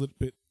could have been a little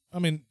bit. I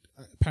mean,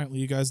 apparently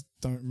you guys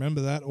don't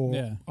remember that, or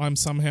Yeah. I'm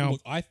somehow.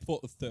 Look, I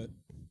thought the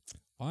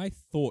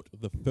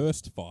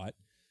first fight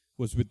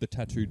was with the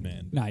tattooed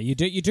man. No, you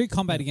do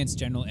combat against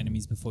general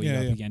enemies before you Yeah,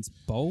 go yeah. up against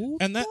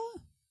Bold. And that.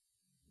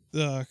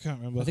 I can't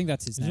remember. I think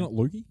that's his Isn't name. it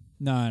Loki?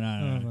 No.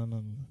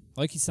 No.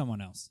 Loki's someone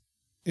else.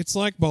 It's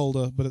like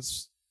Boulder, but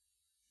it's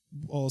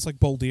like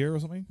Boldir or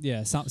something.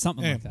 Yeah,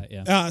 something Yeah. like that.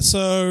 Yeah.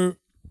 So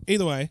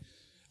either way,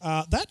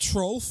 that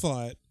troll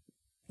fight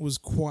was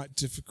quite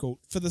difficult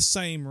for the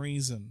same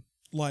reason.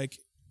 Like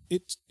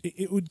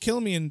it would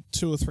kill me in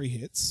 2 or 3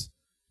 hits,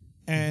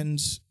 and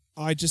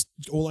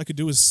all I could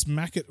do was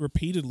smack it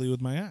repeatedly with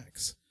my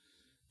axe.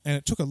 And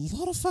it took a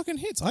lot of fucking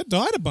hits. I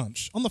died a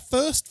bunch on the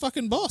first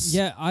fucking boss.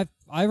 Yeah,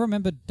 I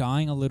remember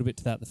dying a little bit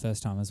to that the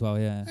first time as well.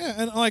 Yeah. Yeah,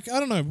 and like I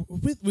don't know,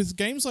 with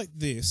games like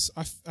this,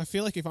 I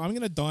feel like if I'm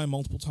going to die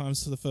multiple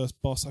times to the first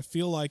boss, I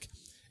feel like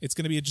it's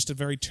going to be just a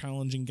very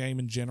challenging game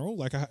in general.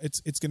 Like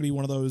it's going to be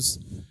one of those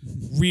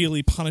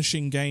really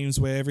punishing games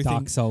where everything.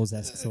 Dark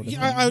Souls-esque sort of.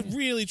 Yeah, thing. I'm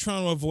really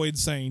trying to avoid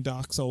saying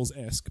Dark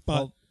Souls-esque, but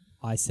Well,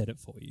 I said it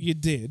for you, you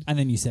did. and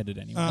then you said it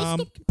anyway.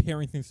 Let's stop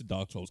comparing things to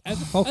Dark Souls. As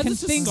Can a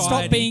things stop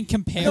society- being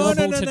comparable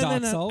to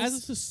Dark no. Souls? As a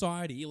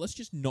society, let's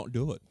just not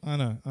do it. I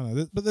know.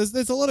 But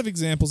there's a lot of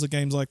examples of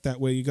games like that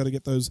where you got to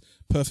get those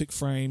perfect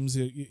frames,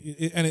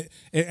 and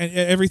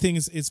everything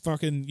is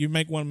fucking. You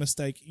make one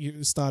mistake,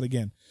 you start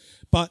again.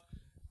 But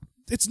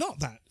it's not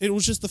that. It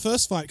was just the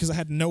first fight because I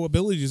had no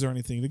abilities or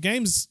anything. The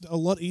game's a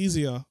lot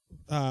easier.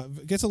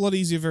 Gets a lot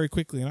easier very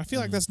quickly, and I feel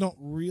like that's not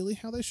really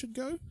how they should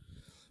go.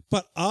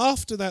 But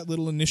after that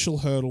little initial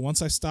hurdle,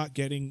 once I start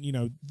getting,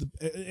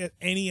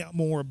 any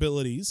more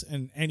abilities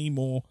and any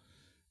more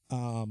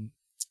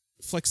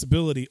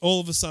flexibility, all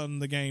of a sudden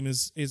the game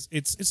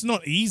it's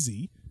not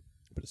easy,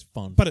 But it's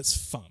fun. but it's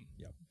fun.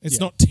 Yep. It's Yeah.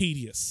 not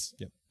tedious.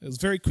 Yep. It was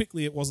very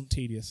quickly. It wasn't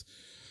tedious.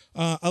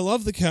 I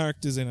love the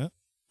characters in it.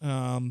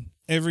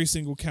 Every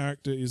single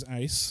character is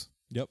ace.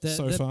 Yep.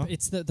 so far.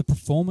 It's the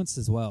performance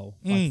as well.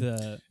 Like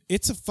the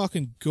It's a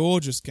fucking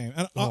gorgeous game,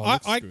 and Oh, it I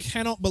looks good.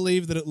 cannot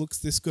believe that it looks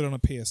this good on a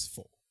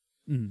PS4.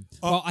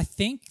 well, I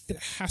think It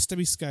has to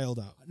be scaled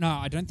up. no,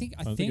 I don't think.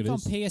 I don't think think it on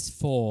is.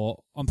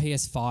 PS4, on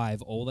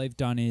PS5, all they've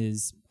done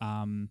is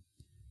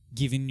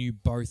given you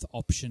both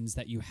options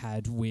that you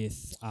had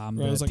with Right,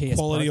 the it was like PS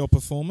quality Pro. or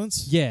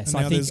performance. Yeah, and so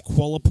I now think- there's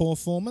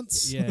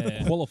qualiperformance.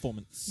 Yeah.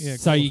 Qualiformance. Yeah,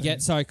 So you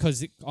get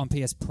because on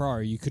PS Pro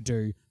you could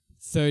do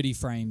 30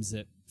 frames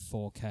at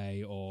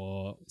 4K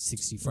or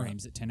 60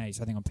 frames at 1080.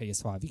 So I think on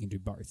PS5 you can do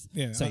both.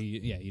 Yeah, So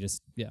you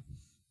just.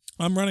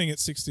 I'm running at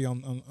 60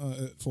 on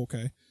at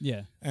 4K,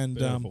 Yeah. and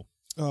Beautiful.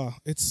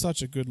 it's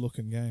such a good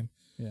looking game.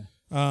 Yeah.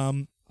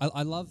 Um,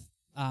 I love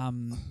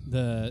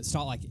the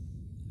style. Like,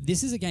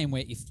 this is a game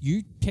where if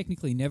you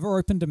technically never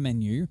opened a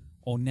menu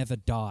or never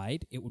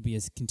died, it would be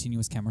a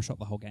continuous camera shot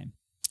the whole game.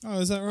 oh,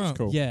 is that right?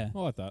 Cool. Yeah. I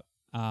like that.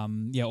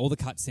 Yeah, all the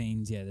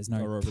cutscenes. Yeah, there's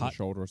no Or over cut. the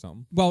shoulder or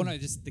something. Well, no,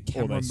 just the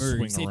camera they swing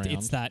moves. around.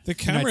 It's that The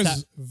you know, camera it's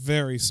is that,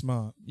 very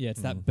smart.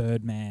 it's that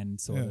Birdman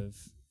sort Yeah.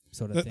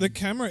 of The thing.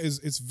 camera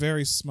is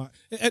very smart.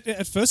 At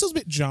first, it was a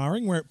bit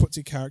jarring where it puts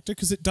your character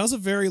because it does a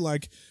very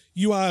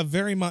you are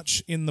very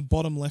much in the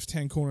bottom left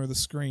hand corner of the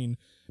screen,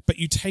 but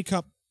you take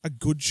up a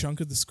good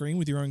chunk of the screen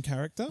with your own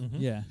character.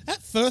 Yeah.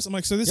 At first, I'm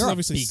like, so this You're is a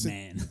obviously big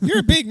man. You're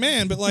a big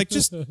man, but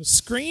just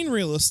screen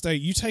real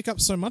estate, you take up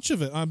so much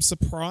of it. I'm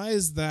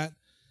surprised that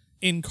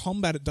in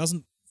combat it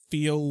doesn't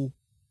feel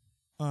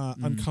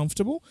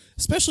uncomfortable,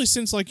 especially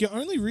since you're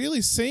only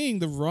really seeing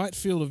the right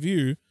field of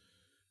view.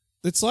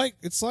 It's like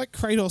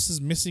Kratos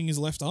is missing his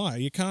left eye.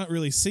 You can't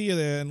really see you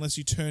there unless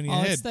you turn your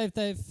head.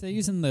 They're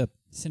using the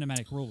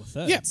cinematic rule of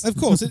thirds. Yeah, of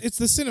course, it's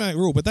the cinematic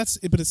rule, but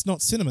it's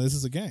not cinema. This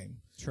is a game.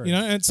 True.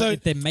 And so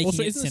But they're making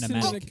Also, it isn't the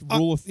cinematic. cinematic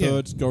rule of yeah.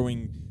 thirds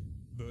going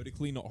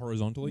vertically, not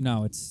horizontally?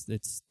 No,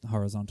 it's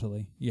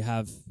horizontally. You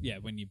have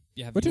when you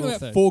have. We're talking your about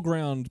third.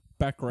 foreground,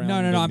 background. No.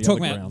 and I'm the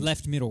talking other about ground.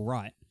 left, middle,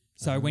 right.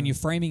 So when you're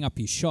framing up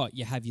your shot,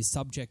 you have your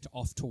subject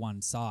off to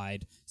one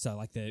side.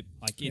 So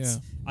it's.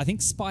 I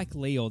think Spike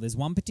Lee or there's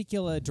one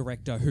particular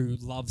director who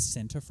loves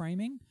center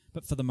framing,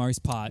 but for the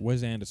most part,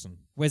 Wes Anderson.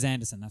 Wes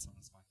Anderson. That's not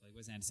Spike Lee.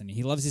 Wes Anderson.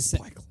 He loves his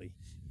Spike Lee.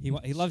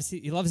 He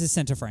loves his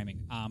center framing.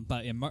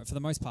 But for the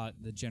most part,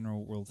 the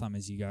general rule of thumb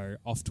is you go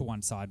off to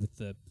one side with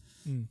the.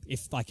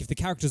 If the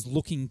character's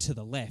looking to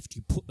the left,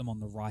 you put them on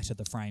the right of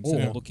the frame, so Or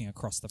they're looking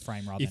across the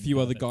frame rather. If than you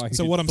are the further guy who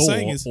So did what I'm Thor,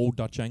 saying is- all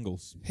Dutch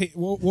angles.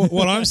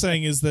 What I'm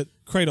saying is that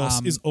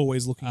Kratos is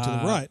always looking to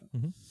the right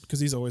Mm-hmm. because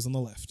he's always on the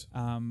left.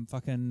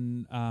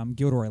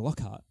 Gilderoy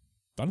Lockhart.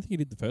 I don't think he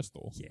did the first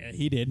Thor. Yeah,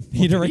 he did.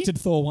 He directed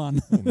Thor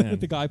 1. man.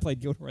 The guy who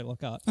played Gilderoy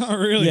Lockhart. Oh,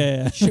 really?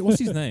 Yeah. Shit, what's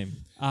his name?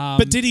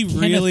 But did he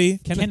really?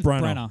 Kenneth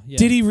Branagh. Yeah.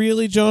 Did he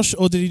really, Josh,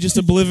 or did he just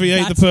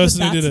obliviate the That's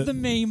person who did That's it? the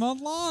meme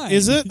online.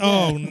 Is it?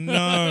 Oh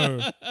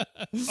no!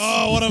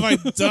 Oh, what have I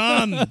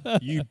done?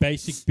 You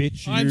basic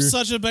bitch. You. I'm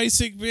such a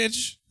basic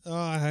bitch. Oh,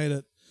 I hate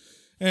it.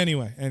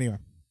 Anyway,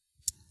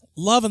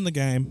 loving the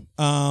game.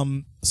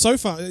 So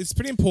far, it's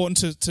pretty important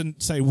to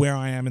say where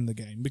I am in the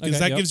game because Okay,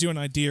 that yep. gives you an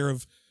idea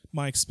of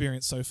my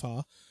experience so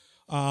far.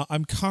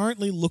 I'm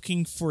currently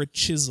looking for a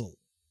chisel.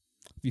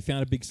 You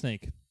found a big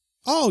snake.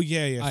 Oh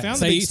yeah. Found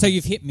so, the big so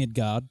you've hit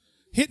Midgard.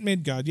 hit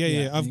Midgard. Yeah.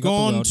 Yeah, I've you got the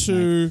gone world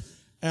to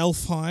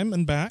Elfheim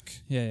and back.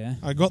 Yeah.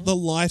 I got the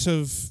light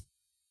of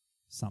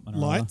Something.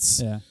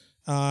 Lights. Or other.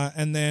 Yeah.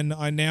 and then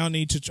I now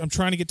need to. I'm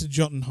trying to get to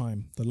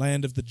Jotunheim, the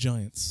land of the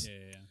giants. Yeah.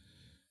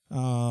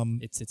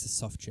 It's a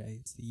soft J.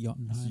 It's the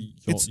Jotunheim.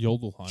 It's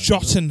Jodelheim.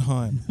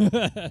 Jotunheim.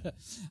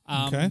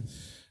 Um, Okay.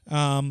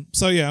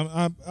 So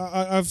yeah,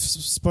 I've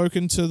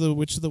spoken to the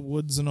Witch of the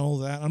Woods and all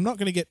that. I'm not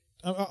going to get.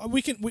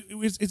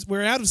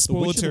 We're out of The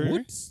spoiler Witch of the territory.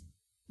 Woods?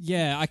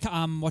 Yeah.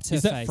 What's her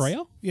Is that face?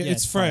 Freya? Yeah, Yeah,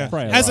 it's it's Freya.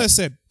 Freya, As I right.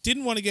 said,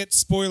 didn't want to get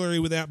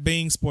spoilery without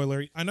being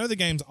spoilery. I know the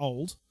game's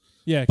old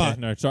Yeah, okay. But-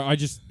 No, sorry.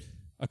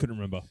 I couldn't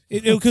remember.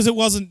 because it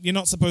wasn't. You're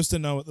not supposed to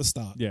know at the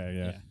start.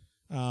 Yeah.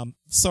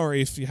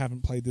 Sorry if you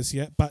haven't played this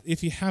yet, but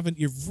if you haven't,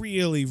 you've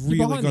really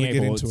You're behind got the to eight get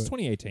ball. into It's it.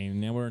 2018,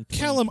 and now we're in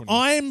Callum,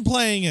 2020. I'm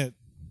playing it.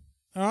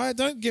 All right,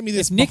 don't get me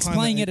this. If Nick's behind the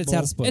playing eight it, it's ball.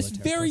 out of spoiler It's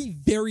territory. very,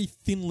 very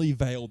thinly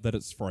veiled that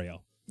it's Freya.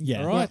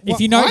 Yeah. All right.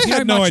 If you know, I if you know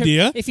had no much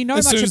idea If you know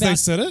as much soon as they about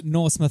said it.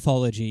 Norse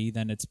mythology,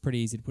 then it's pretty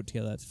easy to put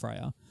together. It's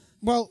Freya.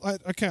 Well, I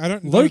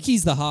don't know.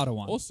 Loki's the harder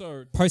one.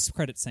 Also,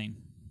 Post-credit scene.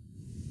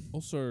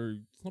 it's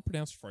not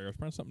pronounced Freya. It's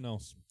pronounced something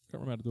else.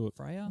 Can't remember how to do it.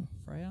 Freya.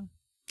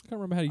 Can't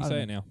remember how you I say don't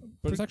it now.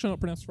 But it's actually not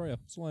pronounced Freya.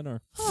 That's all I know.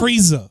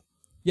 Frieza.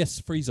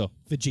 Yes, Frieza.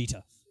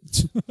 Vegeta.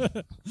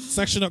 It's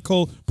actually not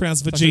called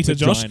pronounced It's like Vegeta, a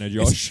Josh. vagina,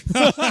 Josh.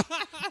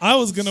 I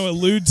was going to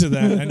allude to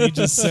that, and you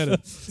just said it.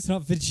 It's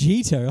not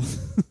Vegito.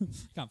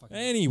 Can't fucking.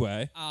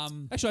 Anyway.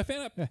 Um. Actually, I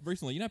found out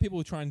recently, you know how people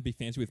are trying to be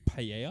fancy with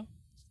paella?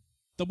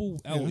 Double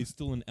L Yeah. is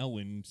still an L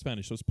in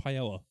Spanish, so it's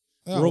paella.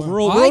 Oh, we're, wow.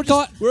 we're all, I we're all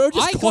got just, we're all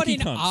just I got cocky in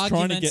cunts trying to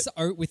arguments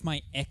get... with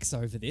my ex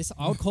over this.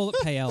 I would call it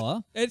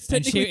paella. It's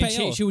and technically she,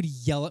 paella. she would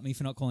yell at me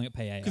for not calling it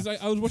paella. Because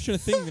I was watching a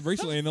thing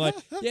recently, and they're like,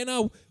 yeah,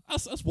 no,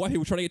 us white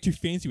people trying to get too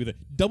fancy with it.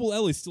 Double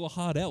L is still a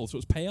hard L, so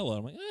it's paella.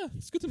 I'm like,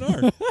 it's good to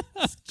know.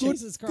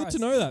 Jesus Christ. Good to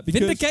know that.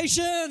 Because,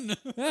 Vindication!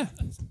 yeah.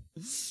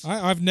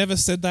 I've never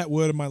said that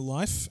word in my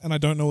life, and I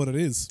don't know what it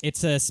is.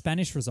 It's a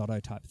Spanish risotto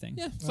type thing.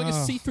 Yeah, it's like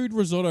a seafood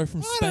risotto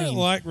from I Spain. don't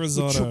like With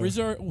risotto.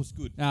 chorizo. Oh, it's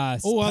good.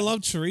 Oh, I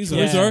love chorizo.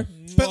 Yeah. Chorizo.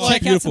 But Oh,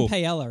 like, Check out some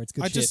paella. It's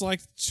good I shit. just like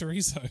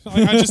chorizo.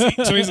 I just eat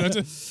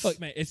chorizo. Look,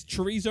 mate, it's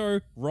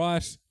chorizo,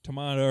 rice,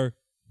 tomato,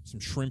 some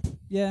shrimp.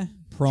 yeah.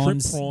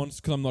 Prawns. Shrimp prawns,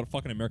 because I'm not a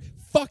fucking American.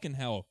 Fucking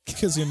hell.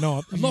 Because you're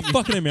not. I'm not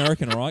fucking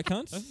American, all right,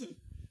 cunt?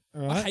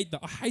 All I right?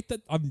 hate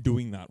that I'm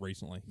doing that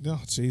recently.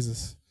 Oh,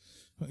 Jesus.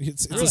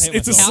 It's really hate a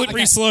myself.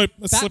 slippery Okay. slope.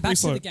 A Back slippery to the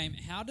slope. game.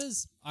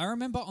 I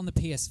remember on the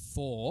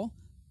PS4,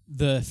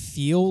 the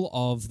feel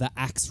of the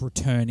axe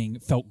returning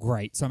felt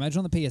great. So imagine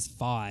on the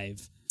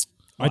PS5.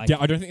 I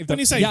don't think if When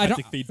you say I don't-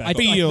 haptic feedback. I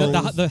don't Feel.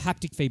 like the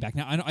haptic feedback.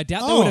 Now I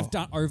doubt they Oh. would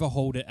have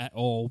overhauled it at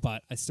all,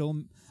 but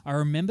I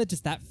remember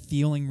just that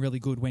feeling really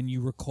good when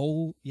you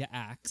recall your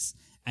axe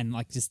and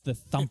like just the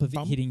thump of it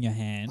Bump. hitting your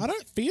hand. I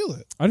don't feel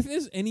it. I don't think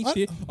there's any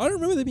feel. I don't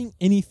remember there being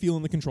any feel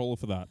in the controller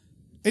for that.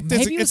 Maybe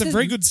it was It's a the-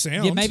 very good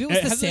sound. Yeah, maybe it was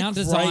It the has a sound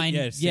great- design.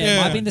 yeah, Yeah, sound it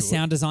might have been the to it.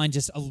 sound design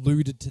just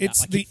alluded to It's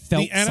that. Like it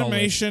felt the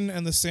animation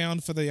and the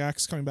sound for the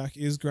axe coming back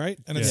is great,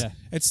 and Yeah.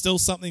 it's still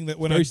something that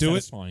when Very I do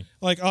satisfying. it,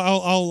 like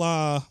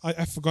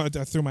I forgot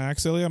I threw my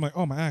axe earlier. I'm like,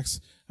 oh, my axe.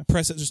 I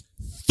press it, just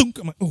thunk.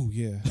 I'm like, oh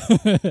yeah,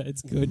 solid.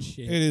 It's good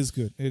shit. it is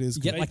good. It is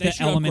You good. get like They the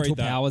should upgrade elemental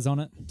that. powers on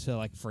it to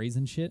like freeze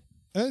and shit.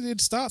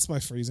 It starts by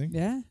freezing.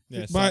 Yeah.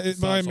 Yeah,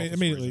 Immediately,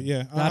 freezing.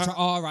 yeah. That's right.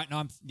 Oh right,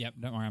 no,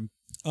 don't worry.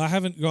 I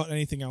haven't got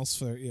anything else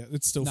for it yet.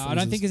 It's still No, freezes. I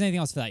don't think there's anything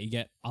else for that. You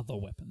get other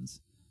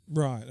weapons.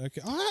 Right. Okay.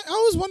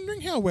 I was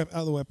wondering how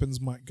other weapons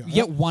might go. You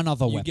get one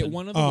other You weapon. get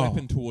one other Oh.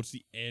 weapon towards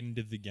the end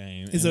of the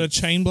game. Is and it a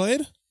chain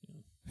blade?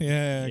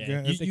 Yeah. Yeah,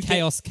 good. The you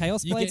chaos you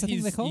blades, I get think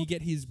his, they're called. You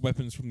get his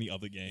weapons from the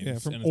other games. Yeah,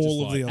 from and it's all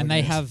just of the like- other and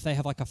they games.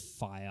 have like a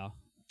fire.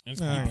 And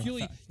it's Ah.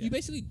 purely, Yeah. you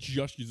basically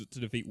just use it to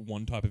defeat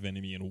one type of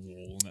enemy in a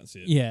wall, and that's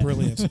it. Yeah.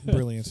 Brilliant.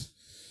 Brilliant.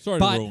 Sorry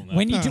to But ruin that.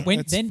 when you No, do,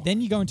 it's then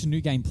you go into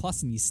New Game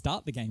Plus and you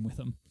start the game with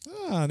them.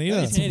 Ah, neat.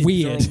 It's handy. handy 'cause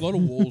weird. There are a lot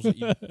of walls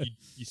that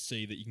you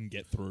see that you can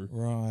get through.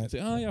 Right. So,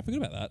 oh yeah, I forgot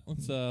about that.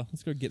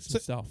 Let's go get some So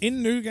stuff.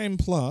 in New Game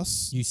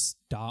Plus, You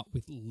start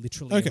with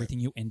literally Okay. everything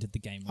you ended the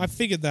game with. I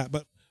figured that,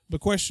 but the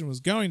question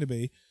was going to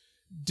be,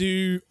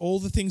 do all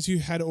the things you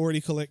had already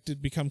collected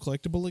become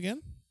collectible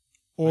again?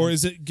 Or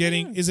is it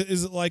getting is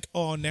it like,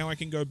 oh, now I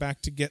can go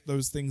back to get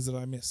those things that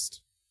I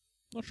missed?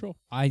 Not sure.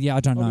 I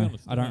don't I'll be know.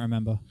 honest, I don't no.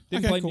 remember.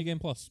 Didn't Okay, play cool. New Game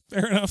Plus.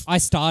 Fair enough. I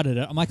started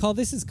it. I'm like, oh,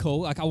 this is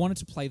cool. Like, I wanted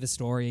to play the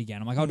story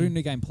again. I'm like, I'll do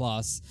New Game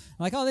Plus.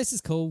 I'm like, oh, this is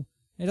cool.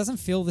 It doesn't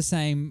feel the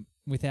same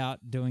without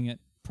doing it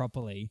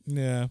properly.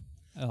 Yeah.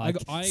 Like,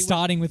 I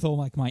starting with all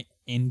like my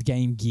end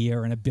game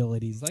gear and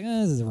abilities. Like,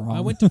 this is wrong.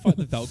 I went to fight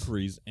the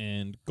Valkyries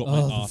and got Oh,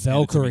 the my ass handed to me. So I'm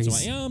Valkyries.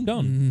 like, yeah, I'm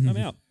done. I'm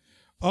out.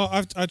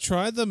 Oh, I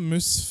tried the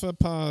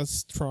Mustafa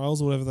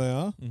trials or whatever they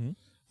are. Mhm.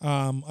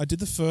 I did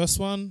the first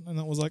one, and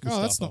that was like,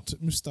 oh, that's Mustafa.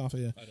 not Mustafa.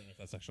 Yeah. I don't know if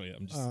that's actually it.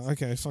 I'm just.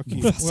 Okay, fuck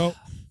you. Well,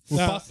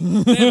 Mustafa.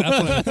 Damn, that's what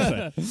I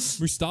meant to say.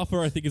 Mustafa,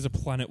 I think, is a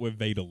planet where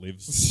Vader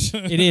lives.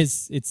 It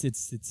is. It's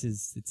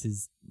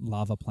his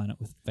lava planet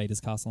with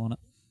Vader's castle on it.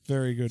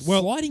 very good.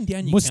 Well, Sliding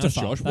down your Mustafa.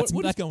 couch, Josh. That's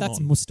what is going that's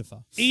on?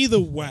 Mustafa. either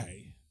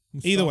way,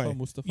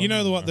 Mustafa, you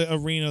know no. the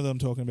arena that I'm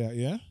talking about,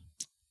 yeah?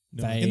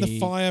 No. They- In the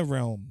fire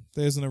realm,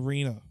 there's an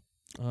arena,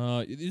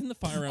 Isn't the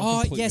fire round? Oh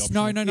completely yes,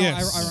 optional? no.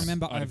 Yes. I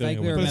remember. I I don't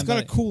vaguely know. but it's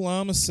remember. got a cool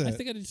armor set. I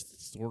think I did just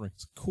the story.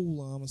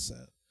 Cool armor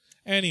set.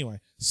 Anyway,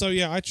 so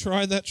yeah, I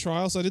tried that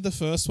trial. So I did the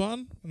first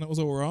one, and that was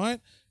all right.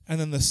 And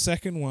then the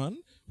second one,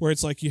 where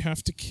it's like you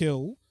have to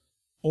kill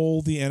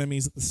all the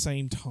enemies at the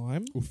same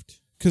time. Oofed.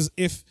 Because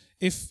if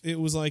it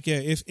was like, yeah,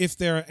 if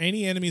there are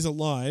any enemies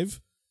alive,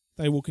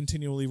 they will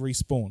continually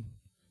respawn.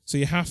 So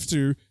you have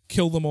to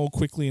kill them all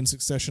quickly in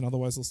succession,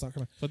 otherwise they'll start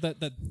coming. But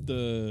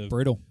the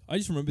brutal. I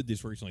just remembered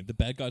this recently. The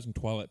bad guys in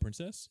Twilight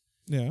Princess,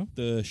 Yeah.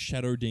 the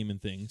shadow demon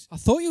things. I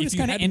thought you were If just you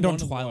going to had end on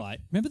one of Twilight.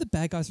 Remember the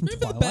bad guys from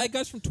Remember Twilight? the bad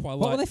guys from Twilight?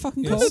 What were they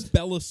fucking Remember called?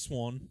 Bella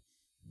Swan.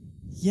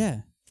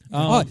 Yeah.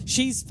 Um,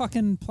 she's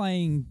fucking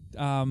playing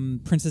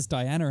Princess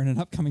Diana in an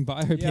upcoming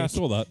biopic. Yeah, I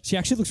saw that. She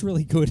actually looks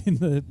really good in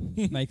the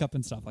makeup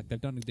and stuff. Like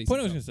they've done a decent Point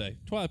I was job. going to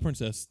say, Twilight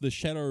Princess, the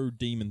shadow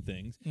demon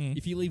things.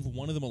 If you leave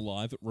one of them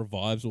alive, it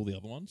revives all the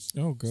other ones.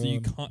 Oh, So you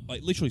God. can't,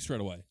 like, literally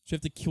straight away. So you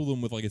have to kill them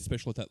with like a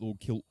special attack that will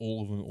kill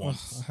all of them at Ugh,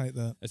 once. I hate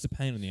that. It's a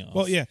pain in the ass.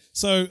 Well, yeah.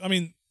 So I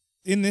mean,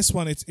 in this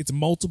one, it's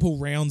multiple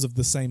rounds of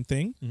the same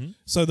thing. Mhm.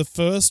 So the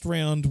first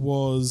round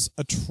was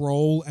a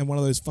troll and one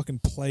of those fucking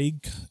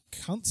plague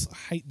cunts. I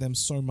hate them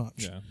so much.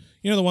 Yeah.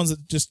 You know the ones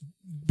that just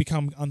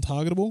become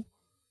untargetable,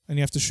 and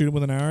you have to shoot them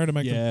with an arrow to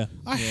make them.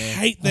 Yeah. I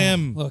hate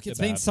them. Look, it's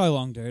They're been bad. so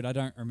long, dude. I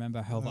don't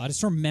remember how. I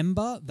just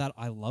remember that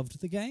I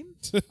loved the game.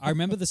 I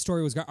remember the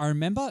story was great. I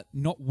remember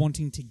not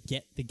wanting to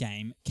get the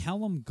game.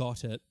 Callum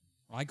got it.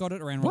 I got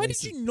it around Why release.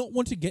 did you not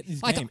want to get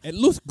this Like, game? It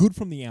looks good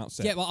from the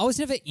outset. Yeah, well, I was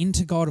never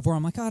into God of War.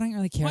 I'm like, oh, I don't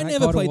really care. I about never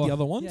God of played War. the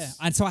other ones. Yeah,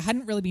 and so I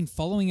hadn't really been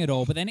following it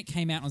all. But then it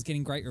came out and I was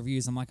getting great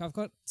reviews. I'm like, I've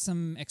got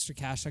some extra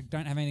cash. I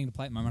don't have anything to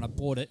play at the moment. I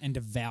bought it and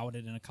devoured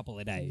it in a couple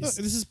of days. Look,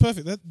 this is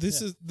perfect.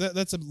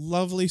 That's a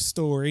lovely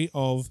story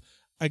of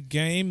a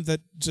game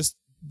that just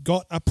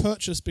got a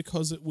purchase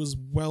because it was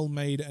well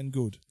made and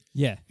good.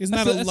 Yeah. Isn't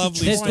that That's a a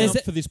lovely There's- triumph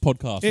there's for this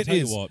podcast. It I'll tell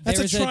is. You what. That's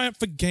There a is a- triumph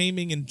for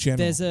gaming in general.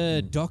 There's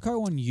a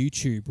doco on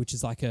YouTube, which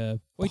is like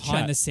a Wait, behind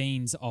chat. the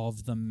scenes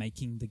of them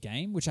making the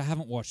game, which I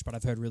haven't watched, but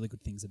I've heard really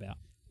good things about.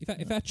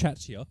 If our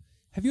chat's here,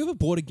 have you ever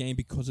bought a game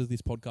because of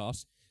this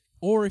podcast?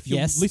 Or if you're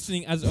Yes.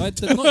 listening as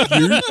not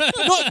you,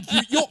 not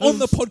you, you're on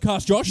the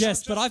podcast, Josh.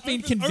 Yes, but I've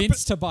been open-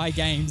 convinced to buy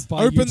games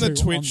by open you the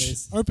two on Twitch.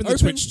 this. Open the Open-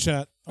 Twitch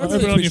chat. Open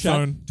Open the it on Twitch your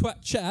chat.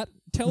 phone. Chat.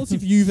 Tell us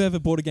if you've ever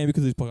bought a game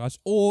because of this podcast,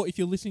 or if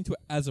you're listening to it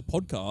as a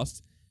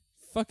podcast.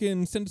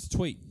 Fucking send us a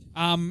tweet.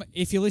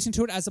 If you listen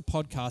to it as a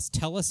podcast,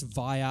 tell us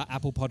via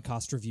Apple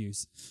Podcast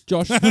reviews.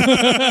 Josh,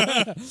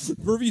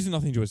 reviews are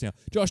nothing to us now.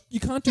 Josh, you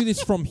can't do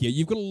this from here.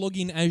 You've got to log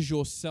in as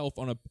yourself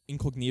on a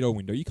incognito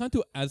window. You can't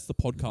do it as the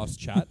podcast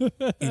chat.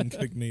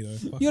 Incognito.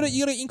 You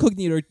gotta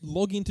incognito,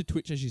 log into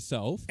Twitch as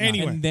yourself,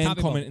 Anyway, and then can't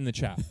be comment in the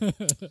chat. You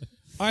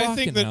I Fucking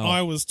think that hell.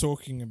 I was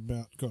talking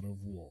about God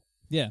of War.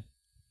 Yeah. know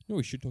what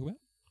we should talk about?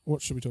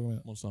 What should we talk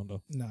about? Monster Hunter.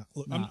 Nah,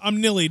 look, Nah. I'm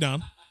nearly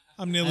done.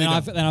 I'm nearly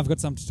And done. I've got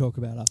something to talk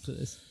about after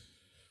this.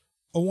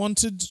 I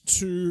wanted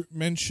to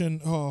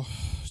mention.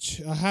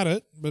 I had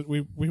it, but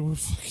we were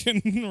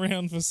fucking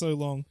around for so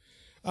long.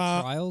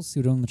 Trials?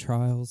 You're doing the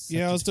trials?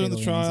 Yeah, I was doing the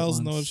Subject to aliens at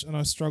trials, and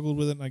once. I struggled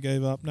with it, and I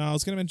gave up. No, I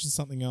was going to mention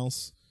something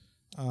else.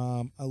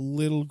 A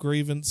little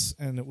grievance,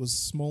 and it was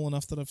small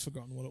enough that I've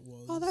forgotten what it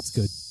was. Oh, that's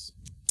good.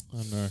 I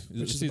don't know. Which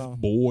It is says about-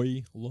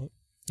 boy a lot.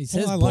 He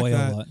says I boy like a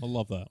that. lot. I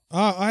love that.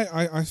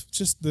 I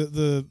just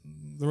the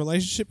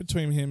relationship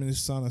between him and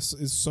his son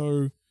is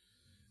so,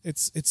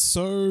 it's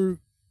so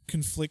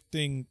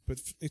conflicting, but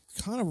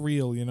it's kind of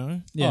real, you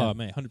know. Yeah. Oh,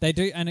 man. 100%. They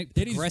do, and it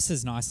It is-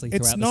 progresses nicely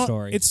It's throughout not the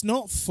story. it's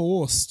not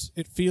forced.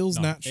 It feels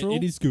No, natural.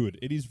 It is good.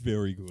 It is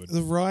very good.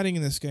 The writing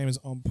in this game is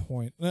on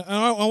point. And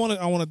I want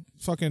to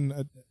fucking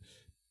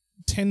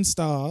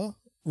 10-star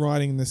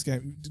writing in this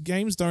game.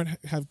 Games don't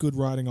have good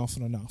writing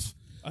often enough.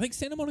 I think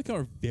Santa Monica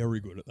are very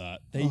good at that.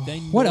 They know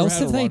What else how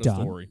to have they write a done?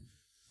 story.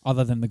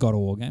 Other than the God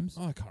of War games.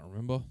 Oh, I can't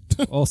remember.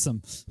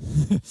 Awesome.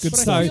 Good But I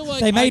stuff. feel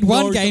like they I made know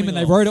one game something and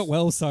they else. wrote it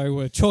well, so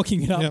we're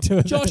chalking it up Yep. to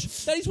it. Josh,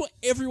 that is what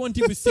everyone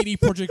did with CD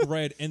Projekt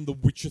Red and The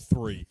Witcher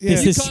 3. Yeah.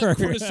 This You is can't true.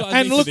 criticize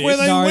And me look for where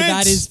this. they No, went.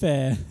 that is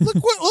fair.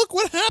 Look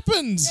what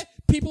happened. Yeah,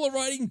 people are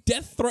writing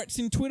death threats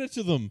in Twitter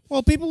to them.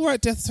 Well, people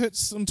write death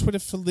threats on Twitter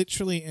for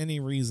literally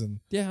any reason.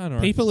 Yeah, I know.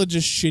 People are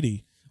just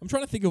shitty. I'm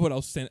trying to think of what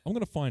else. I'm going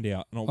to find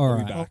out, and I'll All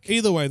be right. back.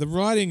 Either way, the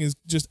writing is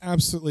just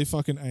absolutely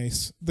fucking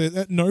ace.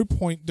 At no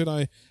point did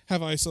I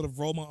sort of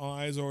roll my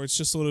eyes, or it's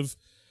just sort of.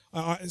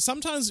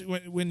 Sometimes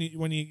when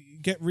you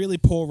get really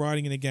poor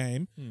writing in a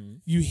game,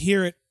 you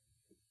hear it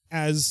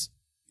as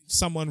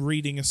someone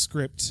reading a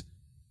script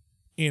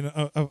in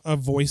a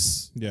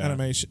voice Yeah.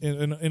 animation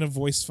in a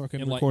voice fucking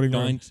In like recording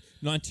room.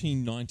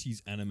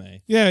 1990s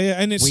anime. Yeah,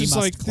 and it's We just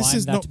must like climb this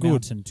is that not good.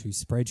 mountain to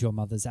spread your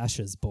mother's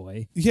ashes,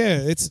 boy.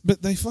 Yeah,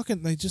 but they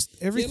just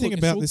everything Yeah, look,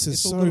 about it's this all- is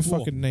it's all so God of War.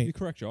 fucking You're neat.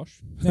 correct,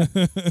 Josh.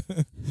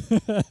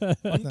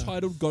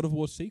 Untitled God of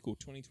War sequel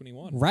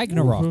 2021.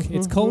 Ragnarok.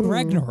 It's called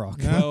Ragnarok.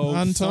 No, Well,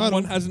 Untitled.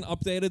 someone hasn't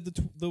updated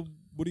the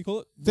what do you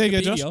call it? There you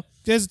go, Josh. Wikipedia.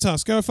 There's a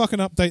task. Go fucking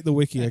update the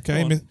wiki, Yeah, okay,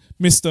 go on.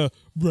 Mr.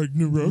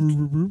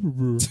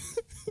 Ragnarok.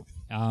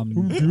 I'll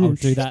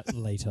do that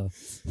later.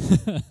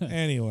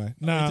 Anyway,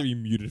 I nah, need to be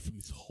muted from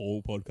this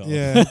whole podcast.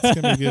 yeah,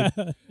 it's gonna be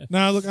good.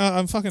 No, look,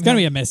 I'm fucking It's going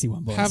to be a messy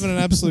one, boys. having an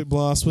absolute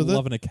blast with it.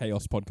 Loving a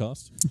chaos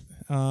podcast.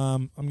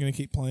 I'm gonna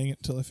keep playing it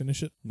till I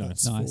finish it. Nice.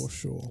 That's Nice. for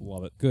sure.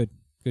 Love it. Good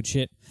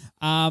shit.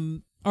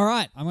 All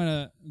right, I'm going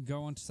to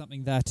go on to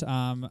something that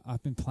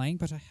I've been playing,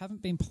 but I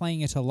haven't been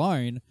playing it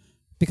alone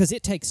because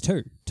it takes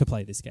two to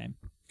play this game.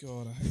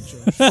 God, I hate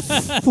Josh.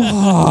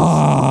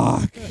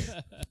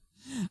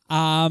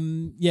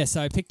 Yeah,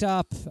 so I picked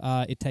up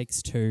It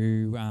Takes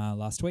Two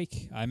last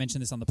week. I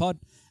mentioned this on the pod.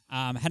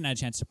 Hadn't had a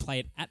chance to play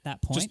it at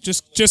that point.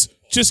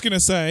 just gonna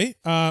say,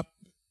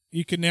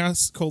 you can now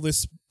call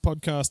this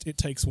podcast "It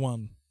Takes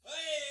One."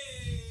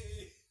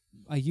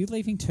 Are you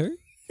leaving too?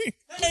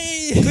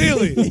 Hey!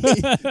 Clearly,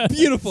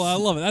 Beautiful. I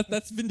love it.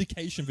 That's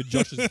vindication for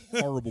Josh's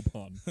horrible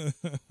pun.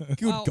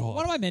 Good Well, God.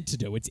 what am I meant to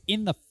do? It's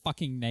in the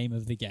fucking name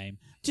of the game.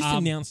 Just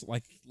announce it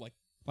like a what?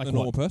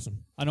 normal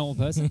person. A normal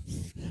person.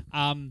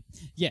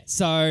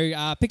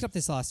 So picked up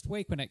this last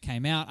week when it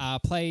came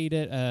out. Played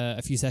it a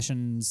few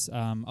sessions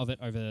of it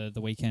over the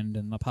weekend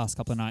and the past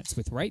couple of nights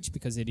with Rach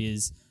because it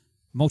is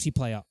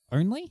multiplayer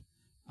only.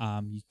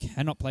 You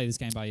cannot play this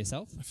game by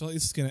yourself. I feel like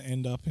this is gonna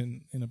end up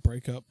in a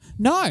breakup.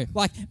 No,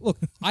 look,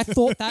 I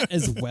thought that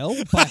as well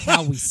by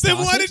how we started.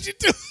 Then why did you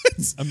do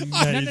it?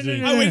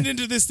 Amazing. I went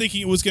into this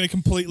thinking it was going to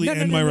completely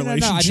end my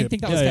relationship. No, I didn't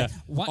think that was Yeah, fair.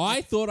 yeah.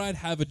 I thought I'd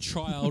have a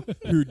child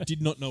who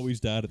did not know his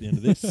dad at the end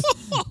of this.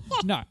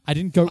 No, I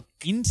didn't go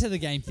into the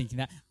game thinking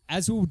that.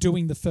 As we were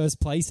doing the first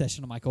play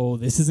session, I'm like, oh,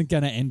 this isn't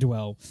going to end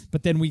well.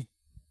 But then we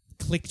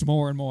clicked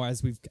more and more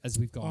as we've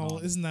gone Oh,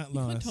 on. isn't that You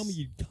nice? can't tell me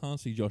you can't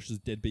see Josh's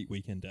deadbeat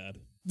weekend dad.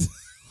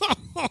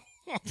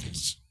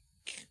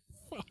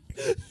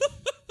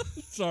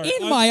 Sorry.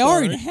 In I'm my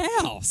sorry. own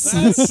house.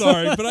 I'm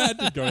sorry, but I had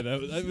to go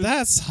there.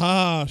 That's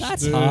harsh.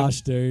 That's dude.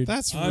 harsh, dude.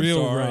 That's I'm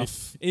real sorry.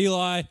 rough.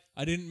 Eli,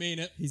 I didn't mean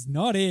it. He's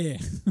not here.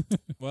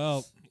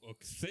 Well, look,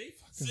 see?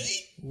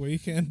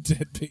 Weekend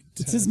deadbeat.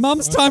 It's his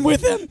mum's time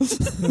with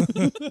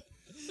him.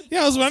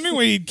 Yeah, I was wondering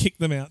where you'd kick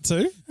them out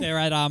to. They're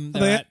at Are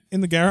they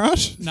in the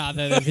garage? No,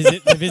 they're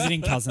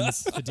visiting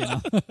cousins for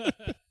dinner.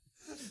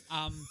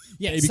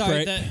 Yeah, Baby so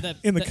crate.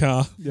 In the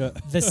car. Yeah.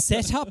 the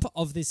setup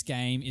of this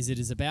game is it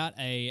is about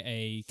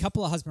a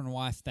couple of husband and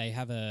wife. They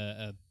have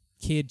a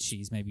kid.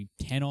 She's maybe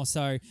 10 or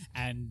so,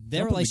 and their Jump on the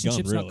gun,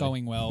 relationship's really. not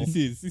going well.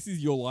 This is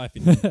your life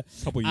in a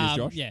couple of years,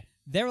 Josh. Yeah,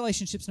 their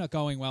relationship's not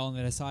going well, and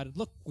they decided,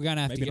 look, we're going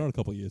to have Maybe to get, not a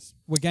couple of years.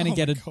 we're going to Oh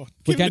get my a, God. we're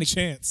Give going him a to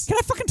chance. Can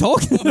I fucking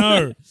talk?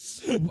 No.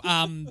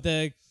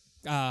 The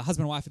husband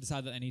and wife have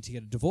decided that they need to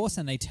get a divorce,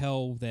 and they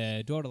tell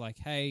their daughter, like,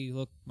 hey,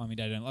 look, mum and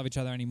dad don't love each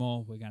other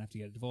anymore. We're going to have to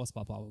get a divorce,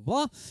 blah, blah,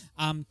 blah,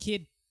 blah.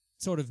 Kid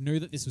sort of knew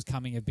that this was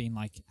coming,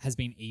 has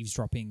been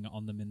eavesdropping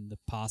on them in the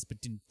past, but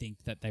didn't think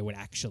that they would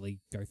actually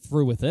go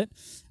through with it.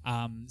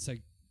 So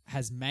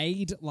has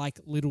made like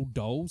little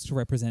dolls to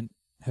represent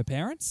her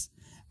parents.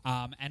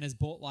 And has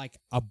bought like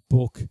a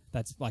book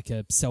that's like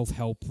a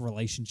self-help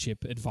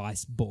relationship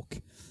advice book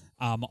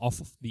off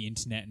of the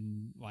internet,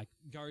 and like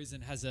goes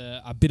and has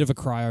a bit of a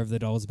cry over the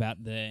dolls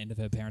about the end of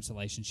her parents'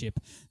 relationship.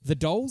 The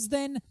dolls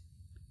then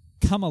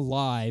come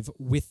alive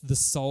with the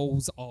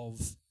souls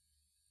of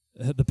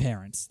the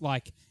parents,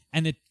 like,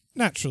 and it.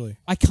 Naturally.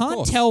 I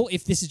can't tell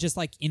if this is just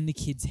like in the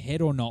kid's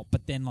head or not,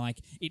 but then like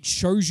it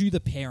shows you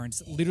the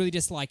parents literally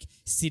just like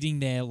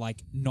sitting there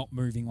like not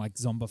moving, like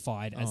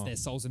zombified as their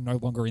souls are no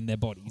longer in their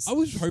bodies. I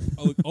was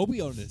hoping. I'll be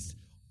honest.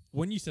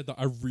 When you said that,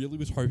 I really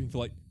was hoping for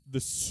like the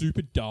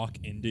super dark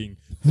ending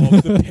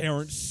of the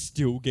parents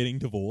still getting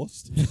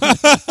divorced.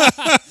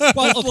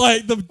 Well, look,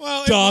 Like the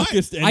Well, it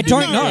darkest ending. I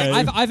don't of know.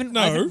 the game. I haven't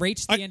No.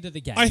 reached the end of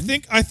the game. I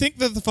think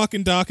that the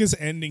fucking darkest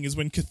ending is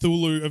when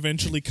Cthulhu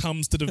eventually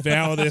comes to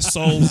devour their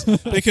souls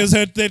because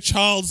their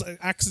child's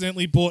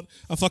accidentally bought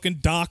a fucking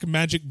dark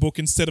magic book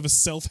instead of a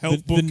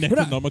self-help the book.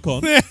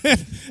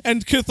 Necronomicon.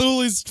 And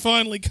Cthulhu's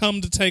finally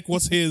come to take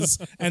what's his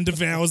and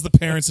devours the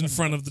parents in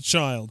front of the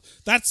child.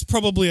 That's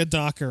probably a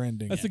darker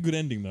ending. That's a good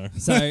ending though.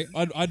 So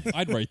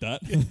I'd rate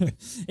that.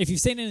 if you've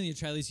seen any of the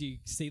trailers, you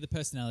see the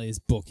personality of this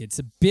book. It's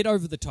a bit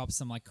over the top,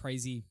 some like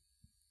crazy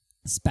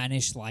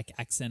Spanish like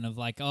accent of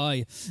like,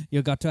 oh,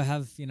 you got to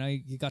have,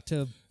 you got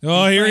to.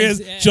 Oh, here he is.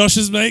 Yeah. Josh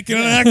is making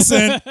an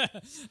accent.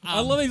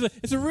 I love it.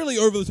 It's a really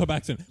over the top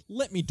accent.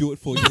 Let me do it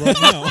for you right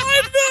now.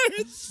 I know.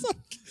 It's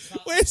like,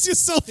 where's your The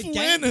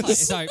self-awareness? gameplay.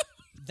 So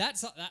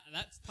that's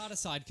part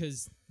aside,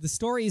 because the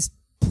story is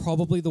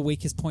probably the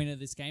weakest point of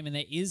this game, and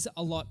there is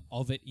a lot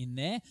of it in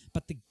there,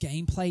 but the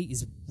gameplay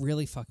is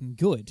really fucking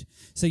good.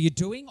 So you're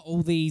doing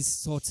all these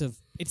sorts of,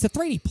 it's a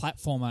 3D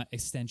platformer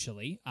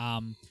essentially,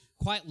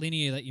 quite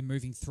linear that you're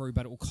moving through,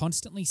 but it will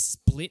constantly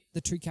split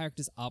the two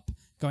characters up,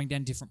 going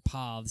down different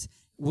paths.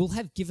 We'll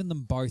have given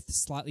them both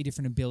slightly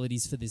different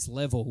abilities for this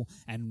level,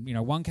 and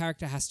one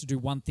character has to do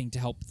one thing to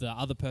help the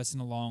other person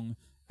along,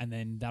 and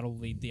then that'll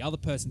lead the other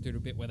person through to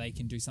a bit where they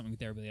can do something with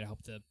their ability to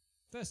help the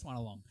first one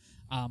along.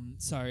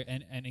 So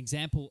an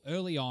example,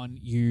 early on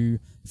you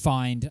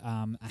find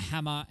a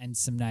hammer and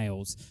some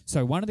nails.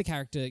 So one of the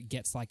character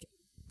gets like,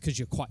 because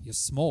you're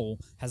small,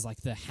 has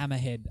like the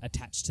hammerhead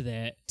attached to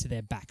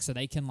their back, so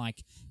they can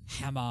like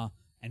hammer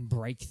and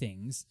break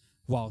things,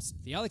 whilst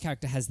the other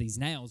character has these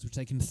nails which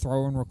they can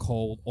throw and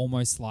recall,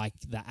 almost like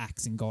the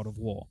axe in God of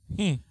War.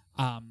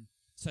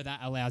 So that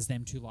allows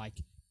them to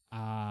like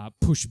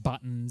push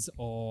buttons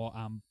or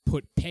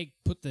put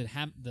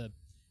the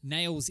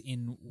nails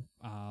in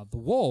the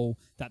wall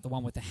that the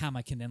one with the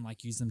hammer can then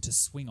like use them to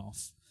swing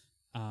off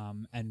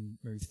and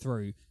move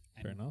through.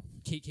 And Fair enough.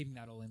 Keeping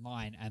that all in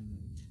line. And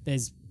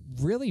there's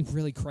really,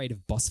 really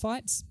creative boss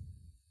fights.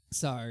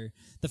 So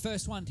the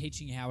first one,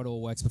 teaching you how it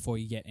all works before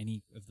you get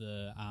any of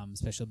the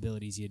special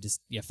abilities,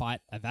 you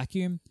fight a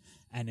vacuum,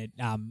 and it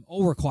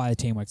all require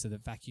teamwork. So the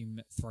vacuum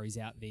throws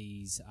out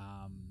these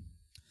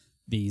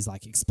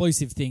like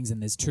explosive things,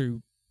 and there's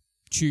two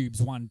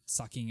tubes, one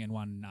sucking and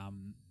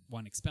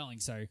one expelling.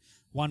 So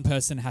one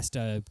person has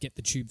to get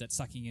the tube that's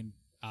sucking and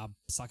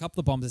suck up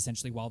the bombs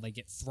essentially, while they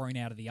get thrown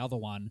out of the other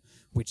one,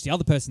 which the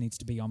other person needs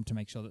to be on to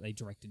make sure that they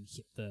direct and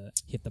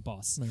hit the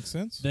boss. Makes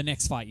sense. The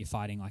next fight you're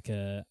fighting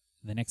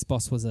the next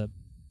boss was I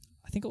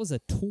think it was a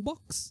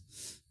toolbox.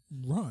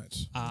 Right.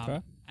 Okay.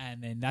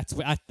 And then that's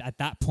where, at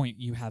that point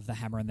you have the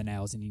hammer and the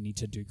nails, and you need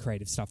to do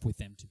creative stuff with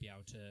them to be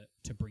able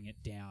to bring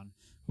it down.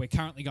 We're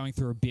currently going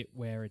through a bit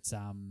where it's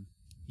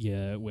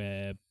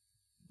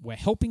we're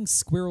helping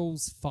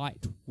squirrels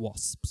fight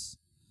wasps.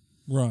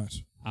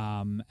 Right.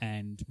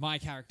 And my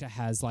character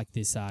has like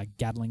this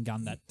Gatling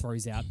gun that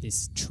throws out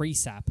this tree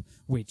sap,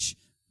 which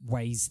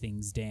weighs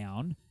things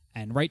down.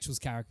 And Rachel's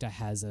character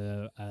has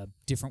a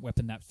different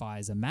weapon that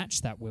fires a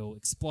match that will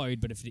explode,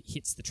 but if it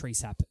hits the tree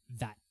sap,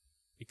 that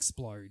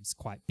explodes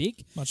quite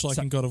big. Much like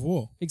in God of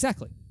War.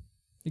 Exactly.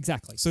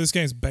 So this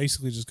game's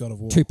basically just God of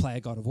War.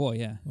 2-player God of War,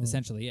 yeah.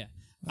 Essentially, yeah.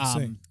 I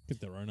see.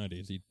 Get their own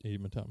ideas.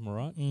 Am I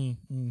right?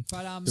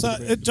 But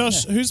So,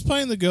 Josh, who's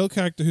playing the girl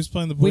character? Who's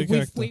playing the boy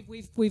character?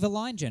 we've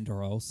aligned gender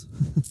roles.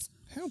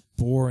 How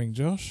boring,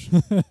 Josh.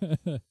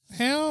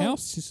 How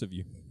sis of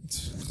you.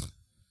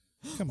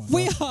 Come on.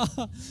 We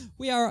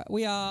are.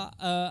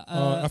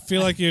 I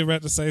feel like you're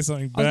about to say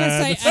something I was bad.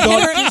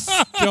 going to say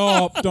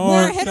Stop! Don't.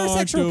 we're a don't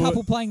heterosexual do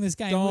couple it. playing this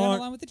game. We're Don't. going to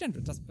align with the gender.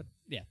 It doesn't, but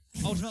yeah,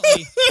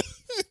 ultimately,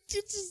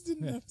 You just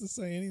didn't have to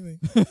say anything.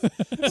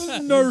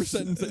 There's no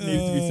sentence that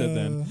needs to be said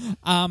then.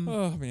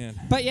 Oh man.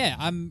 but yeah,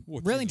 I'm Oh,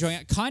 really Jesus. enjoying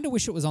it. Kind of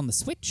wish it was on the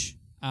Switch.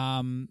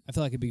 I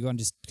feel like it'd be good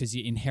just because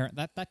you inherit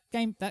that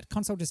game. That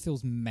console just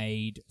feels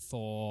made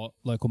for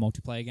local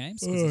multiplayer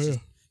games. 'Cause it's just,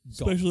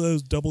 Especially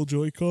those double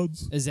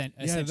Joy-Cons.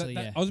 Essentially,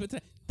 yeah. I was about to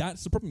say,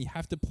 that's the problem. You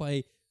have to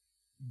play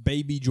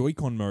baby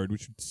Joy-Con mode,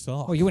 which would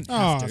suck. Well, you wouldn't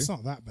have to. It's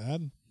not that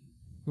bad.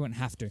 You wouldn't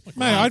have to.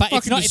 Man, I'd but fucking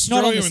it's not destroy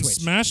on you the and Switch.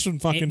 smash some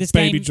fucking This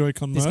baby game-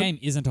 Joy-Con This mode. game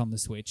isn't on the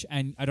Switch,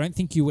 and I don't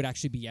think you would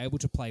actually be able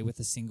to play with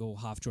a single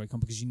half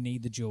Joy-Con because you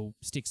need the dual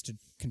sticks to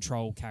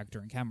control character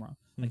and camera.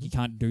 Like, you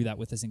can't do that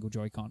with a single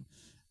Joy-Con.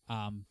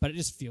 But it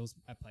just feels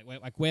at play.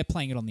 We're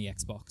playing it on the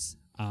Xbox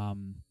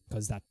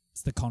because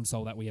that's the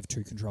console that we have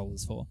 2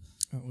 controllers for.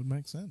 That would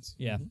make sense.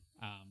 Yeah.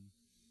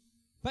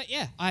 But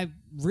yeah, I'm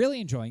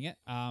really enjoying it.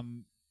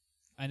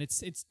 And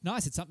it's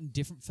nice. It's something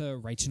different for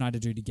Rach and I to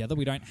do together.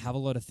 We don't have a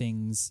lot of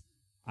things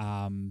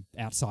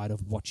outside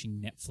of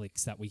watching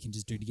Netflix that we can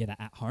just do together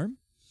at home.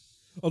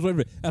 I was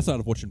wondering, outside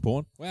of watching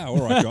porn. Wow,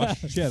 all right, Josh.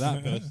 Share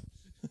that first.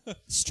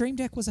 Stream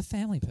Deck was a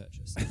family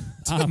purchase.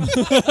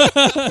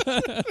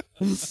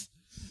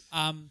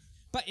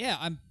 But yeah,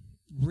 I'm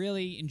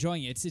really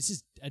enjoying it. It's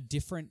just a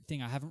different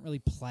thing. I haven't really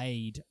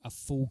played a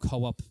full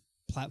co-op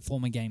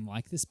platformer game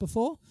like this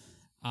before.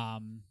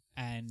 And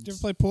Did you ever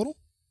play Portal?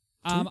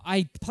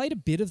 I played a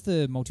bit of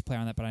the multiplayer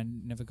on that, but I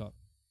never got.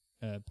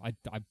 I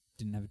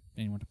didn't have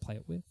anyone to play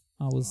it with.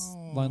 I was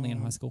lonely in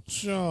high school.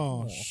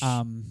 Josh.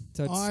 So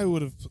it's, I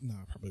would have... No,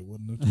 I probably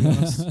wouldn't have, to be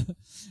honest.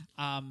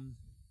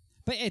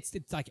 but it's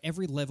like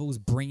every level is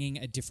bringing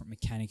a different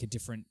mechanic, a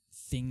different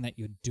thing that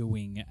you're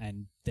doing,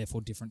 and therefore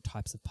different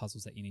types of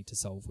puzzles that you need to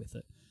solve with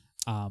it.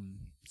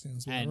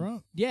 Sounds about And right.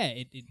 yeah,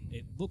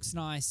 it looks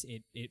nice.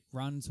 It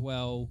runs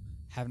well.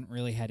 Haven't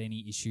really had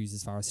any issues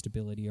as far as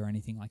stability or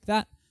anything like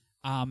that.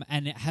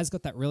 And it has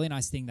got that really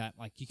nice thing that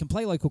like you can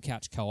play local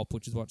couch co-op,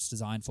 which is what it's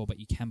designed for, but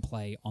you can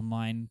play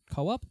online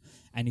co-op.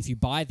 And if you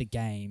buy the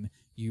game,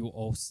 you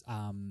also,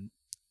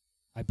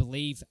 I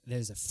believe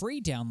there's a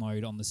free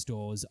download on the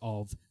stores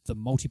of the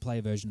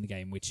multiplayer version of the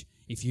game, which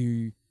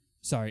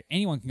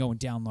anyone can go and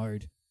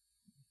download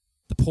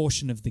the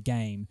portion of the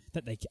game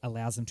that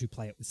allows them to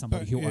play it with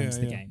somebody who owns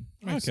the game.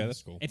 Makes Okay, sense.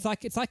 that's cool. It's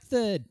like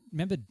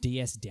remember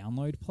DS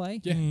download play?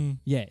 Yeah.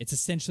 Yeah, it's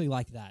essentially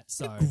like that.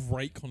 So A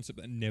great concept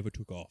that never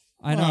took off.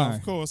 I know. Oh,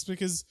 of course,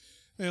 because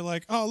they're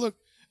like, oh, look,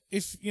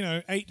 if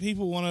 8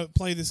 people want to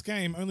play this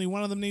game, only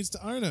one of them needs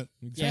to own it.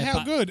 Yeah, How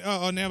but- good?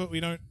 But we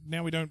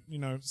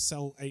don't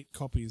sell 8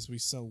 copies. We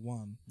sell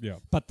 1. Yeah.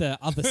 But the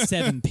other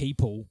 7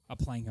 people are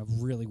playing a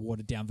really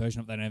watered down version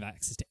of it. They don't have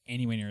access to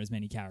anywhere near as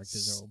many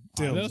characters or Still.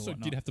 items They or also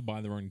whatnot. did have to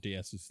buy their own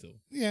DSs still.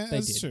 Yeah, They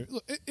that's did. true.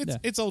 Look, Yeah.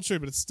 it's all true,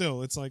 but it's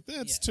still like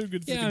that's too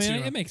good for the Yeah, I mean,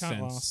 consumer. it makes Can't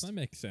sense. last. That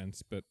makes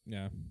sense, but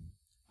yeah.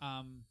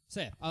 So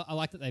yeah, I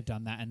like that they've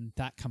done that, and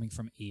that coming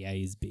from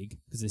EA is big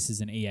because this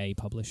is an EA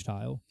published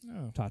title.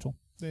 Oh,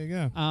 there you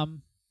go.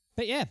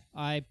 But yeah,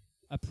 I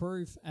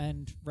approve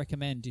and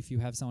recommend if you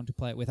have someone to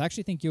play it with. I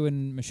actually think you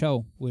and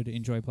Michelle would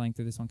enjoy playing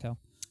through this one, Cal,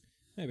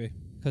 Maybe.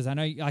 because I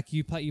know like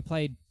you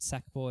played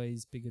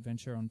Sackboy's Big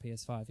Adventure on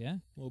PS5, yeah.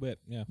 A little bit,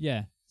 yeah.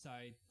 Yeah. So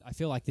I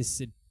feel like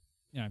this,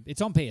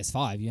 it's on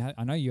PS5.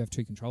 I know you have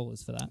 2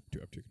 controllers for that. Do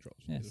have 2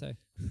 controllers. Yeah. So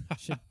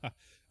should,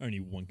 Only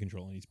one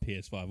controller on his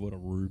PS5. What a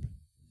rube.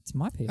 it's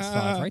my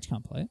PS5. Rach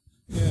can't play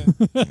Yeah.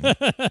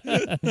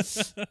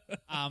 it.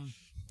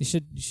 You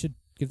should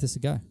give this a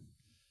go.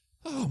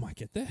 Oh, I might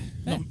get there.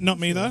 Not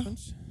me See what though.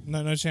 happens.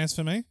 No chance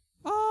for me.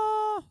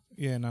 Ah.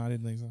 Yeah, no, I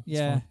didn't think so. It's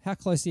Yeah. fine. How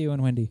close are you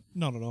and Wendy?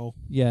 Not at all.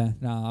 Yeah.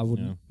 No, I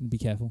wouldn't. Be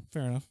careful.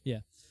 Fair enough. Yeah.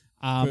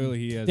 Clearly,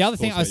 he has the other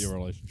thing thoughts I about was- your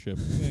relationship.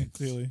 Yeah,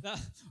 clearly. The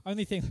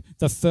only thing,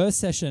 the first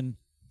session,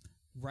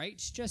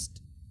 Rach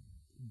just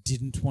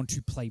didn't want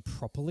to play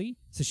properly,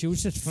 so she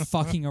was just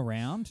fucking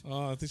around.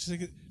 Oh, just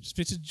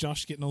picture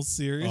Josh getting all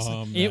serious.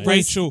 It mate. was-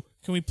 Rachel,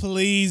 can we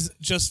please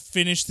just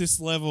finish this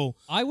level?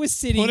 I was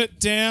sitting. Put it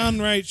down,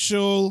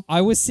 Rachel.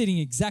 I was sitting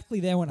exactly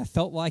there when I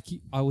felt like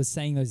I was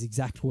saying those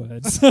exact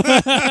words.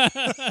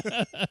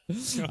 I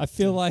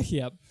feel like,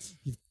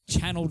 you've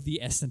channeled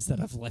the essence that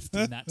I've left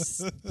in that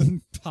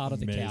part of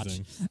the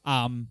Amazing.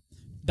 couch.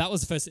 That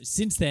was the first.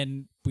 Since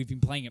then, we've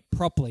been playing it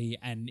properly,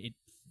 and it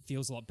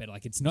feels a lot better.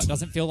 Like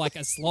doesn't feel like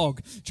a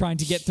slog trying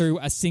to get through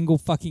a single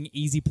fucking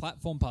easy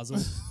platform puzzle.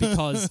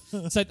 Because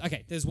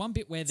there's one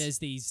bit where there's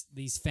these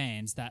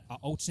fans that are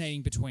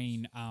alternating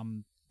between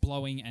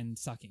blowing and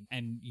sucking,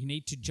 and you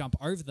need to jump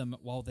over them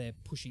while they're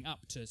pushing up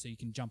so you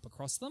can jump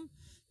across them.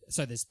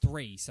 So there's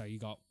 3. So you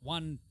got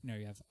one,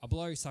 you have a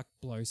blow, suck,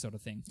 blow sort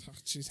of thing. Oh,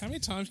 jeez, how many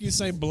times can you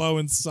say blow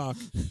and suck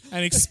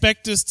and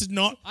expect us to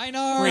not? I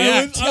know.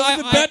 React. I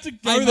was about to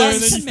go there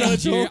and then you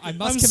started talking. I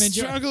must I'm commend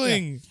you.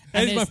 struggling. Yeah. That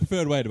And is my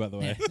preferred way, by the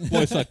way.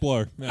 Blow, suck,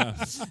 blow. Yeah.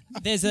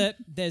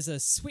 there's a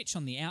switch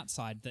on the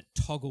outside that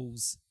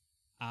toggles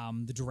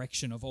the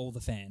direction of all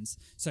the fans.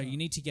 So you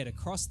need to get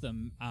across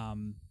them.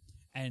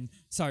 And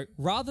so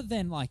rather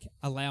than like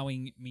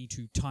allowing me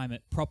to time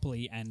it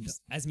properly and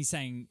as me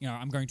saying,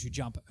 I'm going to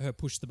jump, her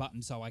push the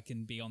button so I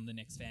can be on the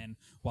next fan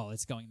while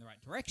it's going the right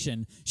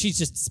direction, she's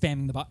just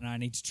spamming the button. I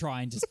need to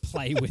try and just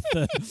play with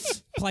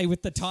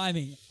the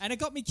timing. And it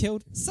got me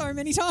killed so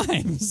many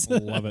times.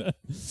 Love it.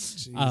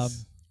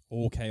 Jeez.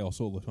 All chaos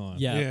all the time.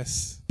 Yeah.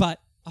 Yes. But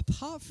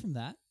apart from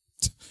that,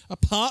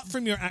 Apart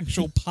from your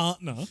actual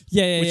partner,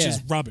 Yeah, which yeah.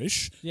 is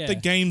rubbish, Yeah. the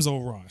game's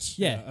all right.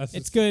 Yeah, that's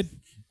it's just- good.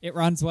 It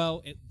runs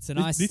well. It's a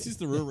nice. This is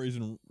the real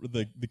reason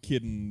the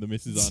kid and the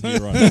missus aren't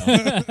here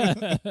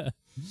right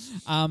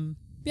now.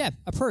 Yeah,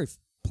 approve.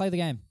 Play the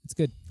game. It's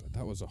good.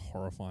 That was a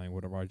horrifying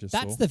whatever I just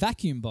That's saw. the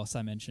vacuum boss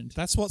I mentioned.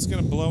 That's what's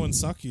going to blow and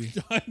suck you.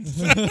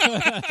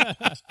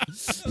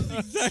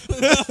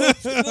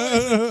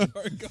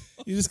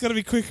 You just got to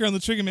be quicker on the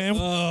trigger, man.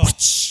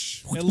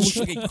 It looks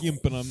like a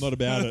gimp, and I'm not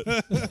about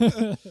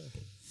it.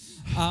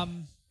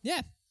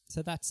 Yeah.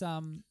 So that's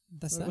What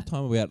that.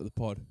 time are we at the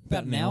pod?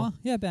 About an hour.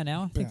 Yeah, about an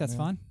hour. I think that's an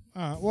fine.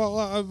 Well,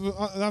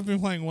 I've been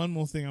playing one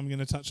more thing I'm going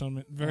to touch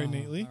on very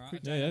neatly. All right.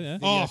 Yeah. Video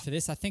Oh, for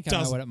this, I think I know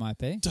doesn't- what it might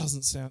be.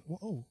 Doesn't sound...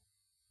 Oh,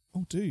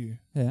 do you?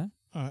 Yeah.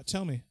 All right,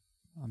 tell me.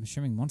 I'm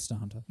assuming Monster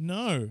Hunter.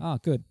 No. Oh,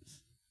 good.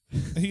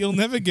 You'll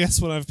never guess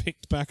what I've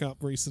picked back up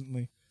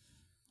recently.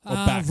 Or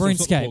back, so it's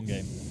not the porn RuneScape.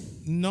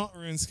 game. Not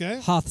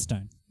RuneScape.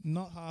 Hearthstone.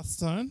 Not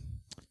Hearthstone.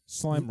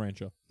 Slime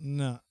Rancher.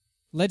 No.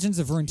 Legends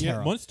of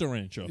Runeterra. Monster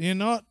Rancher. You're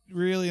not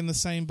really in the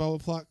same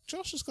ballpark.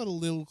 Josh has got a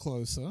little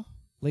closer.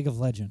 League of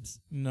Legends.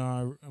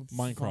 No.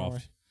 Minecraft. far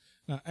away.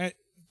 No.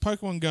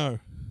 Pokemon Go.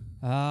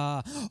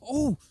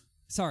 Oh,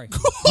 sorry.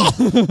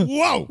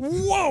 Whoa!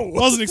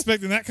 Wasn't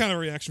expecting that kind of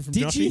reaction from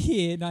Did Joshy. you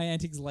hear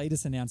Niantic's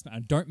latest announcement? I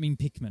don't mean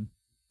Pikmin.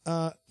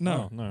 No.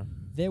 Oh, no.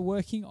 They're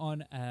working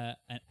on an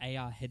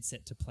AR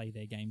headset to play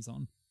their games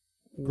on.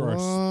 Gross.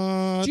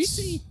 What? Did you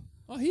see?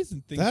 Oh, here's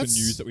some things That's- for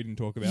news that we didn't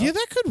talk about. Yeah,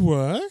 that could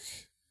work.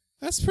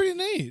 That's pretty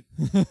neat.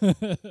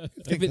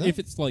 if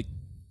it's like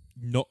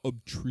not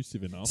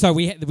obtrusive enough, So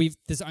we've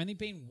there's only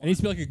been one. it needs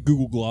to be like a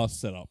Google Glass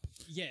setup.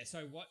 Yeah.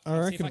 So what? I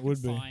let's see reckon if it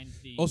would be. find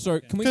the- Also,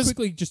 can we 'Cause-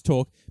 quickly just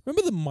talk?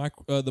 Remember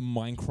the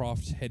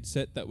Minecraft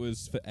headset that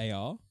was for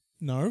AR?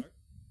 No.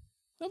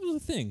 That was a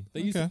thing.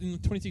 They used Okay. it in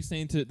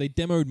 2016 they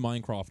demoed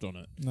Minecraft on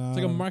it. No. It's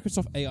like a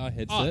Microsoft AR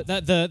headset.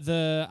 Oh,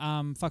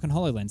 the fucking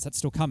HoloLens that's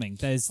still coming.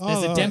 There's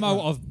Oh, a demo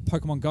right. of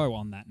Pokemon Go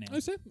on that now. Oh,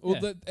 is it?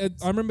 Well, Yeah.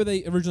 I remember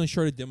they originally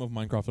showed a demo of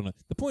Minecraft on it.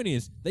 The point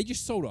is, they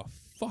just sold a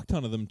fuck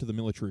ton of them to the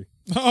military.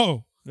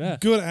 Oh. Yeah.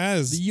 Good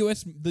as. The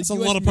US, That's US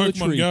a lot of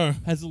military Pokemon Go.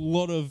 has a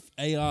lot of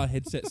AR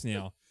headsets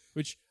now,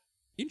 which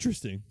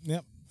interesting.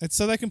 Yep. It's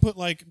so they can put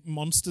like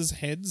monsters'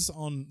 heads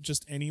on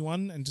just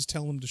anyone and just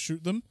tell them to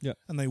shoot them. Yeah.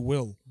 And they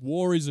will.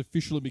 War is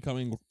officially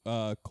becoming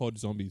COD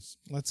zombies.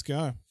 Let's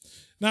go.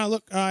 Now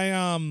look,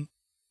 I've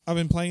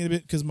been playing it a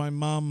bit because my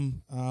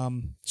mum,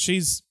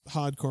 she's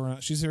hardcore on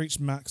it. She's reached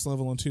max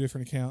level on 2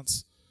 different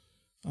accounts.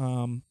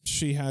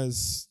 She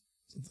has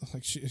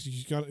like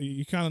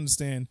you can't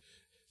understand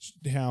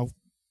how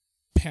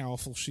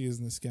powerful she is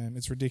in this game.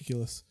 It's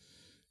ridiculous.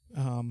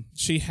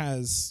 She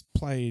has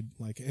played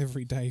like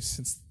every day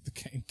since the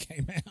game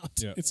came out.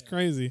 Yeah. It's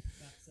crazy.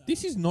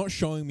 This is not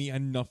showing me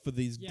enough of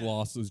these Yeah.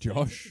 glasses,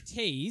 Josh.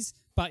 Tease,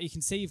 but you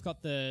can see you've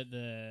got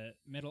the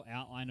metal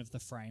outline of the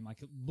frame.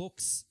 Like it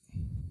looks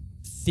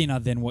thinner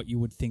than what you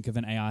would think of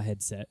an AR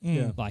headset.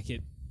 Yeah. Like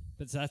it,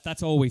 but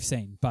that's all we've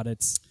seen. But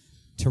it's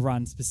to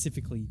run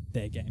specifically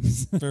their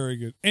games. Very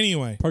good.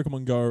 Anyway,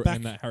 Pokemon Go Back-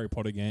 and that Harry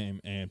Potter game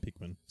and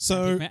Pikmin.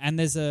 so and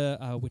there's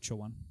a Witcher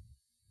one.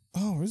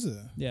 oh, is it?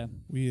 Yeah.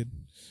 Weird.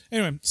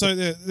 Anyway, so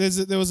there's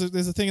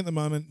a thing at the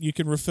moment. You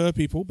can refer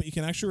people, but you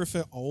can actually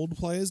refer old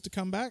players to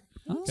come back.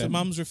 Oh. So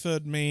Mum's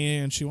referred me,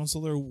 and she wants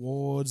all the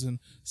rewards, and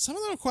some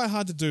of them are quite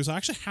hard to do. So I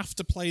actually have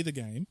to play the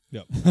game.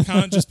 Yep. I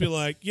can't just be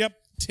like, "Yep,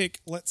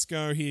 tick, let's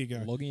go. Here you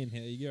go." Log in,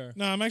 here you go.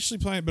 No, I'm actually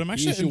playing, but I'm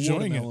actually Here's your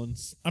enjoying it.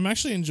 watermelons. I'm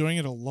actually enjoying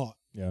it a lot.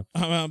 Yeah.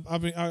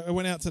 I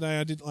went out today.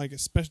 I did like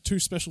 2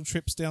 special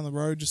trips down the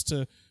road just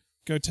to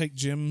go take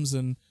gyms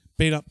and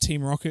beat up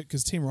Team Rocket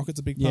because Team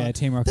Rocket's a big part. Yeah,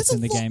 Team Rocket's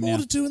There's in the a lot game more now.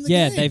 to do in the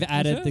Yeah, game. they've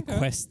added there? the Okay.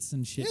 quests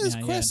and shit Yeah, there's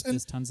now. quests and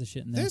there's tons of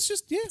shit in there. There's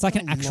just It's like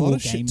an a actual lot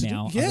of shit game to do.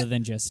 now, Yeah, other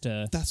than just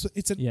that's what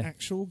it's an Yeah.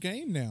 actual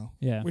game now.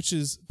 Yeah. which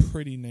is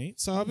pretty neat.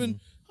 So I've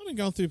been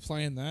going through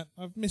playing that.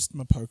 I've missed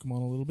my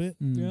Pokemon a little bit,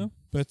 Yeah.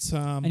 but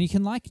And you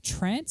can like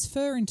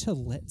transfer into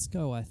Let's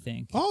Go, I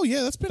think. oh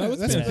yeah, that's been That a, was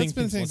that's, been a that's thing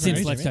been a thing since for Since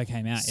ages. Let's Go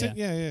came out, yeah.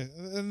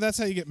 yeah, and that's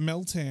how you get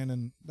Meltan,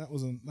 and that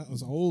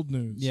was old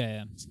news.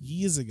 Yeah.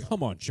 years ago.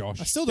 Come on,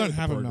 Josh. I still Get don't with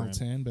the have a program.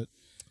 Meltan, but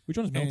Which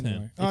one's Meltan?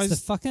 anyway. It's the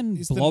fucking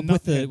he's the blob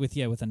nut with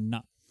head. with a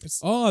nut.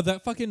 Oh,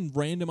 that fucking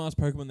random ass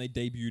Pokemon they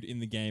debuted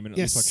in the game and it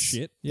Yes. looks like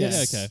shit.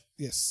 Yes. Yeah, okay.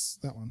 Yes,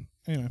 that one.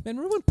 Anyway, Man,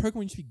 remember when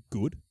Pokemon used to be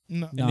good?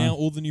 no, No. And now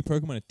all the new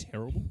Pokemon are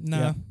terrible? nah,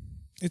 Yeah.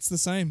 it's the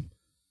same.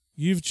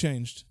 You've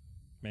changed.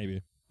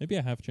 Maybe. Maybe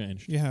I have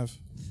changed. You have.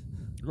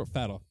 I got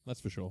fatter, that's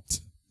for sure.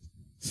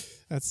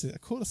 That's it. I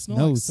caught a Snorlax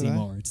No, today.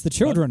 Seymour. It's the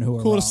children who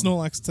are Caught a wrong.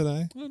 Snorlax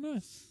today. Oh,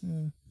 nice.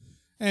 Yeah.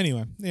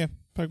 Anyway, yeah,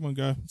 Pokemon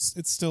Go.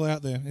 It's still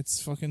out there.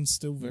 It's fucking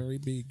still very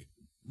big.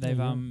 They've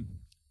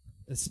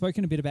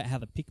spoken a bit about how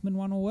the Pikmin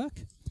one will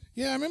work.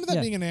 Yeah, I remember that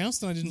Yeah. being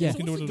announced, and I didn't Yeah. look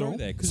into it at all.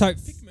 There? 'Cause So-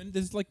 Pikmin,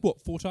 there's like,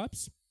 what, 4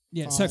 types?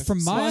 Yeah. So Five,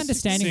 from my six,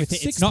 understanding with it,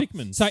 six it's not.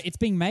 Pikmins. So it's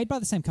being made by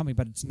the same company,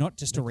 but it's not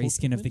just a They're called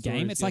reskin of the Pikmins, or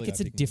game. is It's the like other it's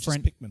a guy Pikmin?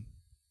 different. Pikmin.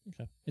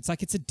 It's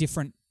like it's a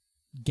different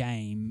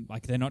game.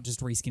 Like they're not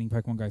just reskinning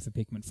Pokemon Go for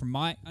Pikmin. From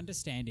my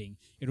understanding,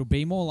 it'll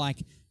be more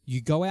like you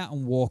go out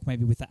and walk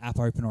maybe with the app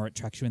open or it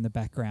tracks you in the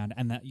background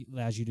and that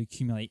allows you to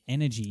accumulate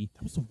energy.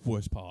 That was the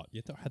worst part. You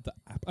have to have the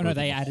app. Oh no,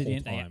 open they the added whole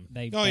in. time.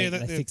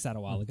 They fixed that a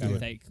while ago. Yeah.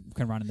 They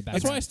can run in the That's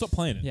background. why I stopped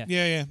playing it. Yeah.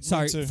 Yeah.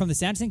 So me too. from the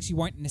sound of things, you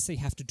won't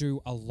necessarily have to do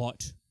a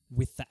lot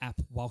with the app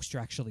whilst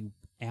you're actually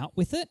out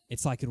with it.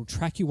 It's like it'll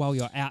track you while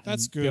you're out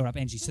That's and good. build up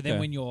energy. So then Okay.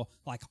 when you're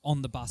like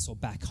on the bus or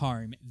back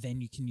home, then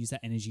you can use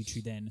that energy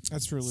to then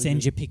That's really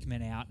send good. your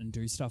Pikmin out and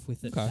do stuff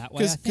with it Okay. that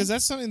way. I think. Because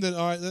that's something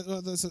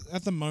that that's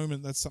at the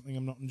moment that's something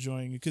I'm not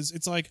enjoying because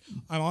it's like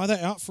I'm either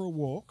out for a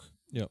walk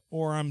Yep.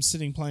 or I'm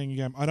sitting playing a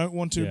game. I don't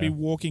want to be Yeah.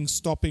 walking,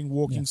 stopping,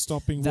 walking, Yeah.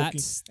 stopping,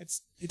 That's- walking.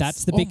 It's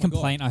That's the oh big my God.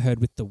 complaint I heard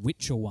with the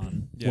Witcher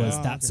one Yeah. was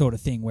Ah, that okay. sort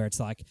of thing where it's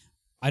like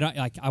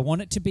I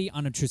want it to be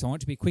unobtrusive. I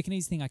want it to be a quick and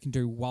easy thing I can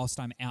do whilst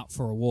I'm out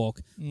for a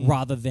walk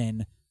rather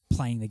than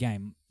playing the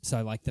game.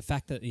 So like the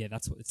fact that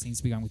that's what it seems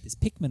to be going with this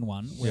Pikmin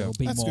one where Yeah. it'll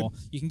be That's more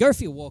you can go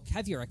for your walk,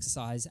 have your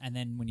exercise, and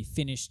then when you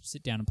finish,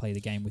 sit down and play the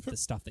game with the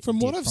stuff that from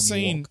you what did I've from your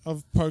seen walk.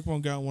 of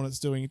Pokemon Go and what it's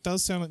doing. It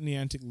does sound like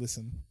Niantic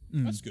listen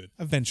That's good.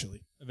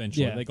 eventually.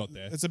 Eventually, Yeah. they got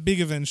there. It's a big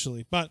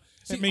eventually, but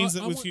See, it means I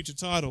that with want- future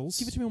titles,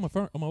 Give it to me on my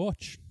phone, on my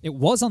watch. It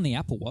was on the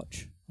Apple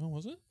Watch. Oh,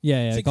 was it?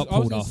 Yeah, See, it got 'cause I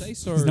was pulled gonna off say, because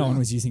so- no one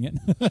was using it.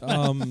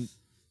 Um,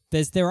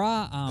 There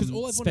are 'Cause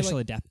all I've wanted, special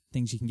like- adapt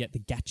things you can get. The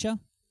Gacha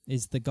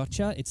is the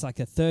Gotcha. It's like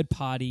a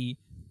third-party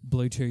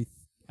Bluetooth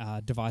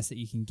device that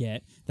you can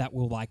get that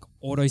will like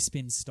auto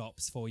spin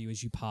stops for you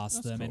as you pass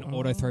That's them and cool.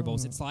 auto throw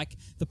balls. It's like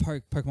the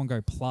Pokemon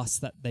Go Plus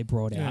that they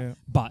brought out, Yeah.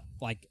 but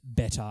like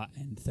better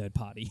and third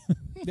party.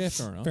 yeah,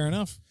 fair enough. fair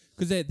enough.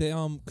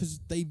 Because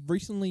they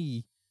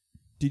recently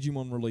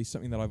Digimon released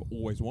something that I've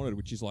always wanted,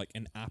 which is like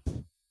an app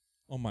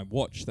on my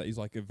watch that is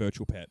like a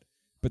virtual pet.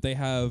 But they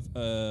have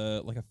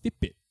like a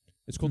Fitbit.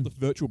 It's called the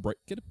virtual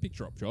Get a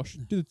picture up, Josh.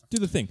 Do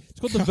the thing. It's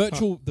called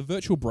the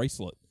virtual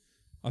bracelet.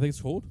 I think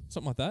it's called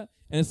something like that.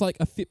 And it's like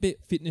a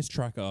Fitbit fitness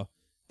tracker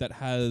that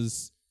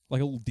has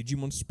like a little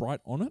Digimon sprite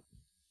on it.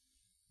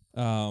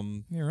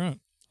 You're right.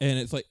 And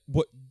it's like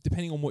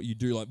depending on what you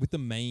do, like with the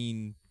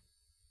main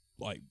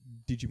like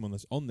Digimon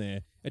that's on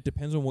there, it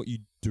depends on what you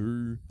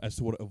do as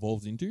to what it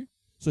evolves into.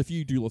 So if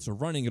you do lots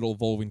of running, it'll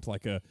evolve into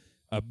like a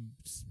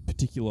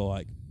particular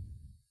like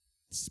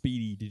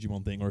speedy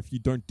Digimon thing, or if you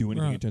don't do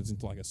anything, Right. it turns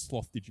into like a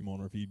sloth Digimon,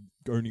 or if you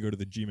only go to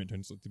the gym, it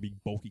turns into like the big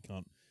bulky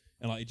cunt.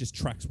 And like it just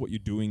tracks what you're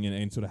doing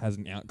and sort of has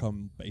an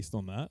outcome based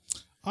on that.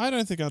 I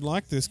don't think I'd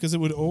like this because it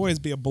would always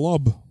be a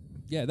blob.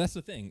 Yeah, that's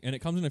the thing. And it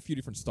comes in a few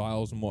different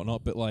styles and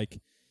whatnot, but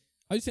like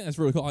I just think that's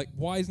really cool. Like,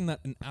 why isn't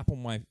that an app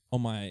on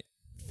my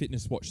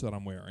fitness watch that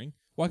I'm wearing?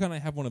 Why can't I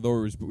have one of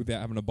those but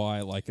without having to buy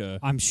like a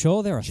I'm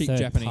sure there are Cheap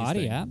Japanese third-party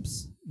thing.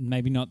 apps.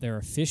 Maybe not their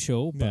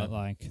official, Yeah. but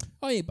like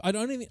Oh yeah, but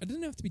it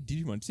doesn't have to be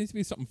Digimon. It needs to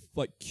be something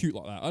like cute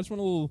like that. I just want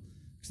a little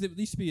because there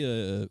used to be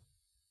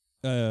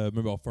a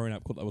mobile phone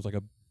app called that was like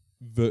a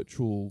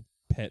virtual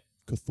pet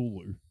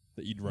Cthulhu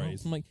that you'd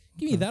raise. I'm like,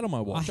 give me that on my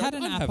watch. I had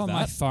an I'd app have on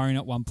my that. phone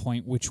at one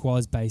point which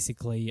was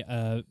basically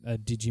a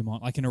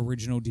Digimon, like an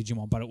original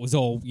Digimon, but it was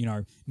all,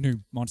 new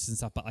monsters and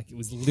stuff, but like it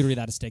was literally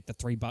that aesthetic, the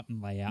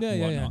 3-button layout Yeah, and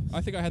yeah, whatnot. yeah.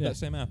 I think I had Yeah. that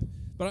same app,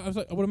 but I was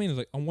like, what I mean is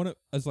like I want it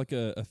as like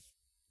a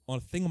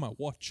thing on my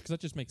watch because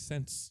that just makes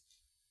sense.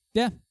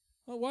 Yeah.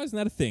 Well, why isn't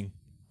that a thing?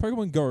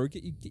 Pokemon Go,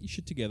 get your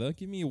shit together.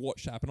 Give me a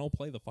watch app, and I'll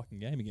play the fucking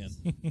game again.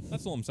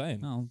 That's all I'm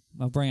saying.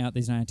 I'll bring out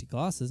these Niantic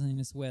glasses and you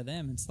just wear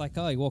them. It's like,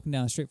 oh, you're walking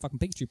down the street, fucking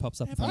Pikachu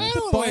pops up in front of I you.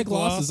 don't Buy like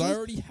glasses. glasses. I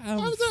already have.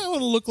 I don't want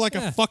to look like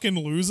Yeah. a fucking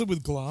loser with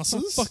I'm a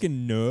glasses.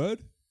 fucking nerd.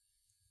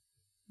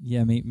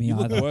 Yeah, me You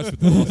look either. worse with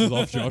the glasses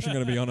off, Josh. I'm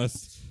going to be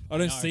honest. I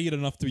don't see it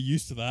enough to be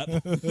used to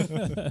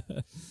that.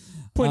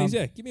 Point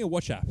is, give me a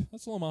watch app.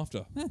 That's all I'm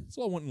after. That's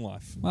all I want in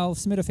life. Well,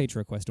 submit a feature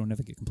request, it'll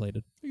never get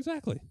completed.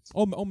 Exactly.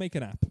 I'll make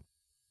an app.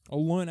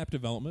 I'll learn app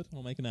development.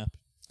 I'll make an app.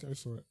 Go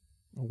for it.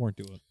 I won't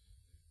do it.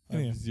 I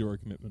have Yeah. zero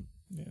commitment.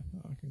 Yeah,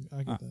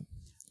 I get that.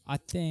 I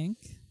think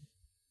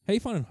How you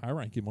finding high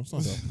rank in Monster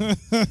Hunter?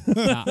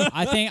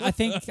 I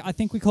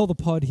think we call the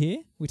pod here.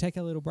 We take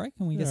a little break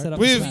and we get set up.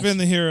 for We've Smash. been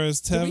the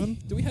Heroes Tavern.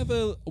 Do we have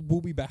a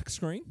we'll be back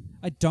screen?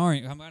 I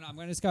don't. I'm going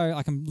to just go.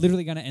 Like I'm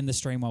literally going to end the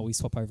stream while we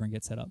swap over and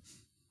get set up.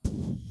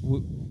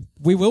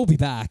 We will be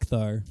back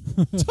though.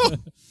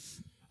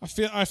 I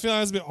feel that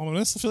was a bit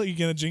ominous. I feel like you're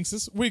gonna jinx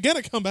us. We're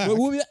gonna come back.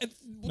 We'll be,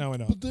 No, we're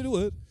not. We'll do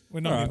it. We're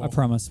not All right. I anymore.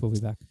 promise we'll be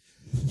back.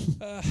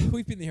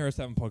 We've been the Heroes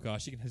 7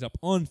 podcast. You can hit us up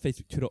on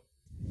Facebook, Twitter.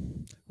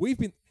 We've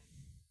been.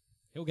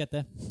 He'll get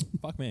there.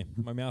 Fuck me.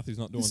 My mouth is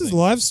not doing This is things.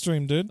 live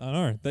stream, dude. I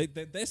know.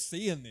 They're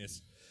seeing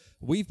this.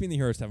 We've been the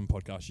Heroes 7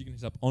 podcast. You can hit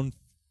us up on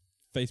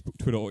Facebook,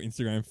 Twitter, or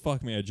Instagram.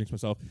 Fuck me, I jinxed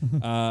myself.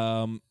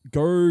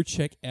 Go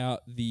check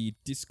out the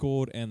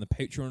Discord and the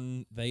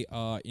Patreon. They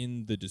are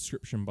in the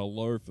description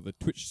below for the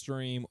Twitch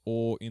stream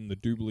or in the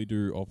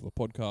doobly-doo of the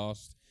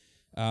podcast.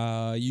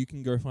 You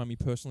can go find me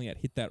personally at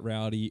Hit That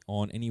Rowdy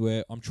on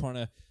anywhere. I'm trying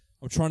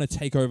to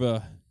take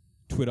over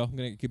Twitter. I'm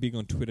gonna get big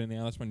on Twitter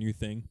now. That's my new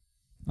thing.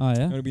 Oh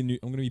yeah. I'm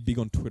gonna be big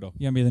on Twitter.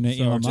 You're gonna be the new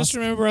So Elon Just Musk.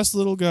 remember us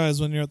little guys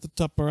when you're at the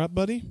top. All right,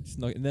 buddy. It's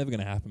never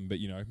gonna happen, but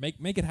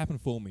make it happen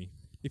for me.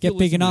 If Get you're big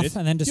listening to enough this-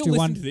 and then just if do you're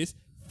one. listening to this,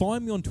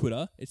 find me on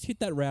Twitter. It's Hit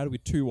That Rowdy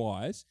with 2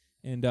 Y's.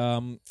 And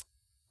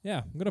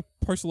yeah, I'm gonna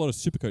post a lot of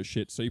Supercoach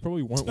shit, so you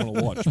probably won't want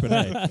to watch. But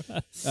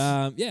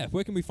hey, yeah,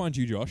 where can we find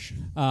you, Josh?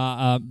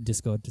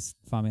 Discord. Just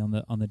find me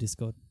on the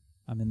Discord.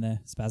 I'm in there.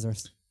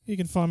 Spazarus. You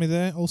can find me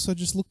there. Also,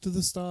 just look to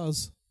the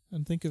stars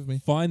and think of me.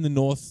 Find the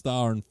North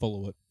Star and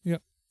follow it.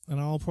 Yep. And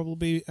I'll probably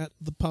be at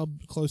the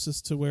pub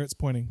closest to where it's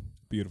pointing.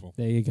 Beautiful.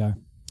 There you go.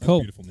 That's Cool.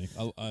 beautiful, Nick.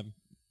 I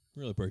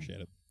really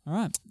appreciate it. All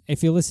right.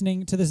 If you're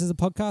listening to this as a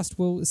podcast,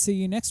 we'll see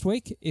you next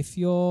week. If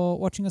you're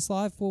watching us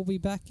live, we'll be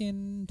back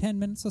in 10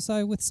 minutes or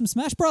so with some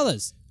Smash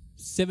Brothers.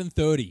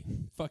 7:30.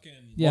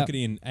 Fucking Yep. lock it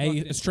in.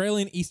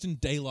 Australian Eastern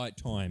Daylight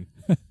Time.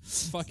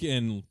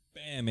 Fucking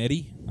bam,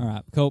 Eddie. All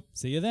right. Cool.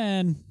 See you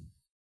then.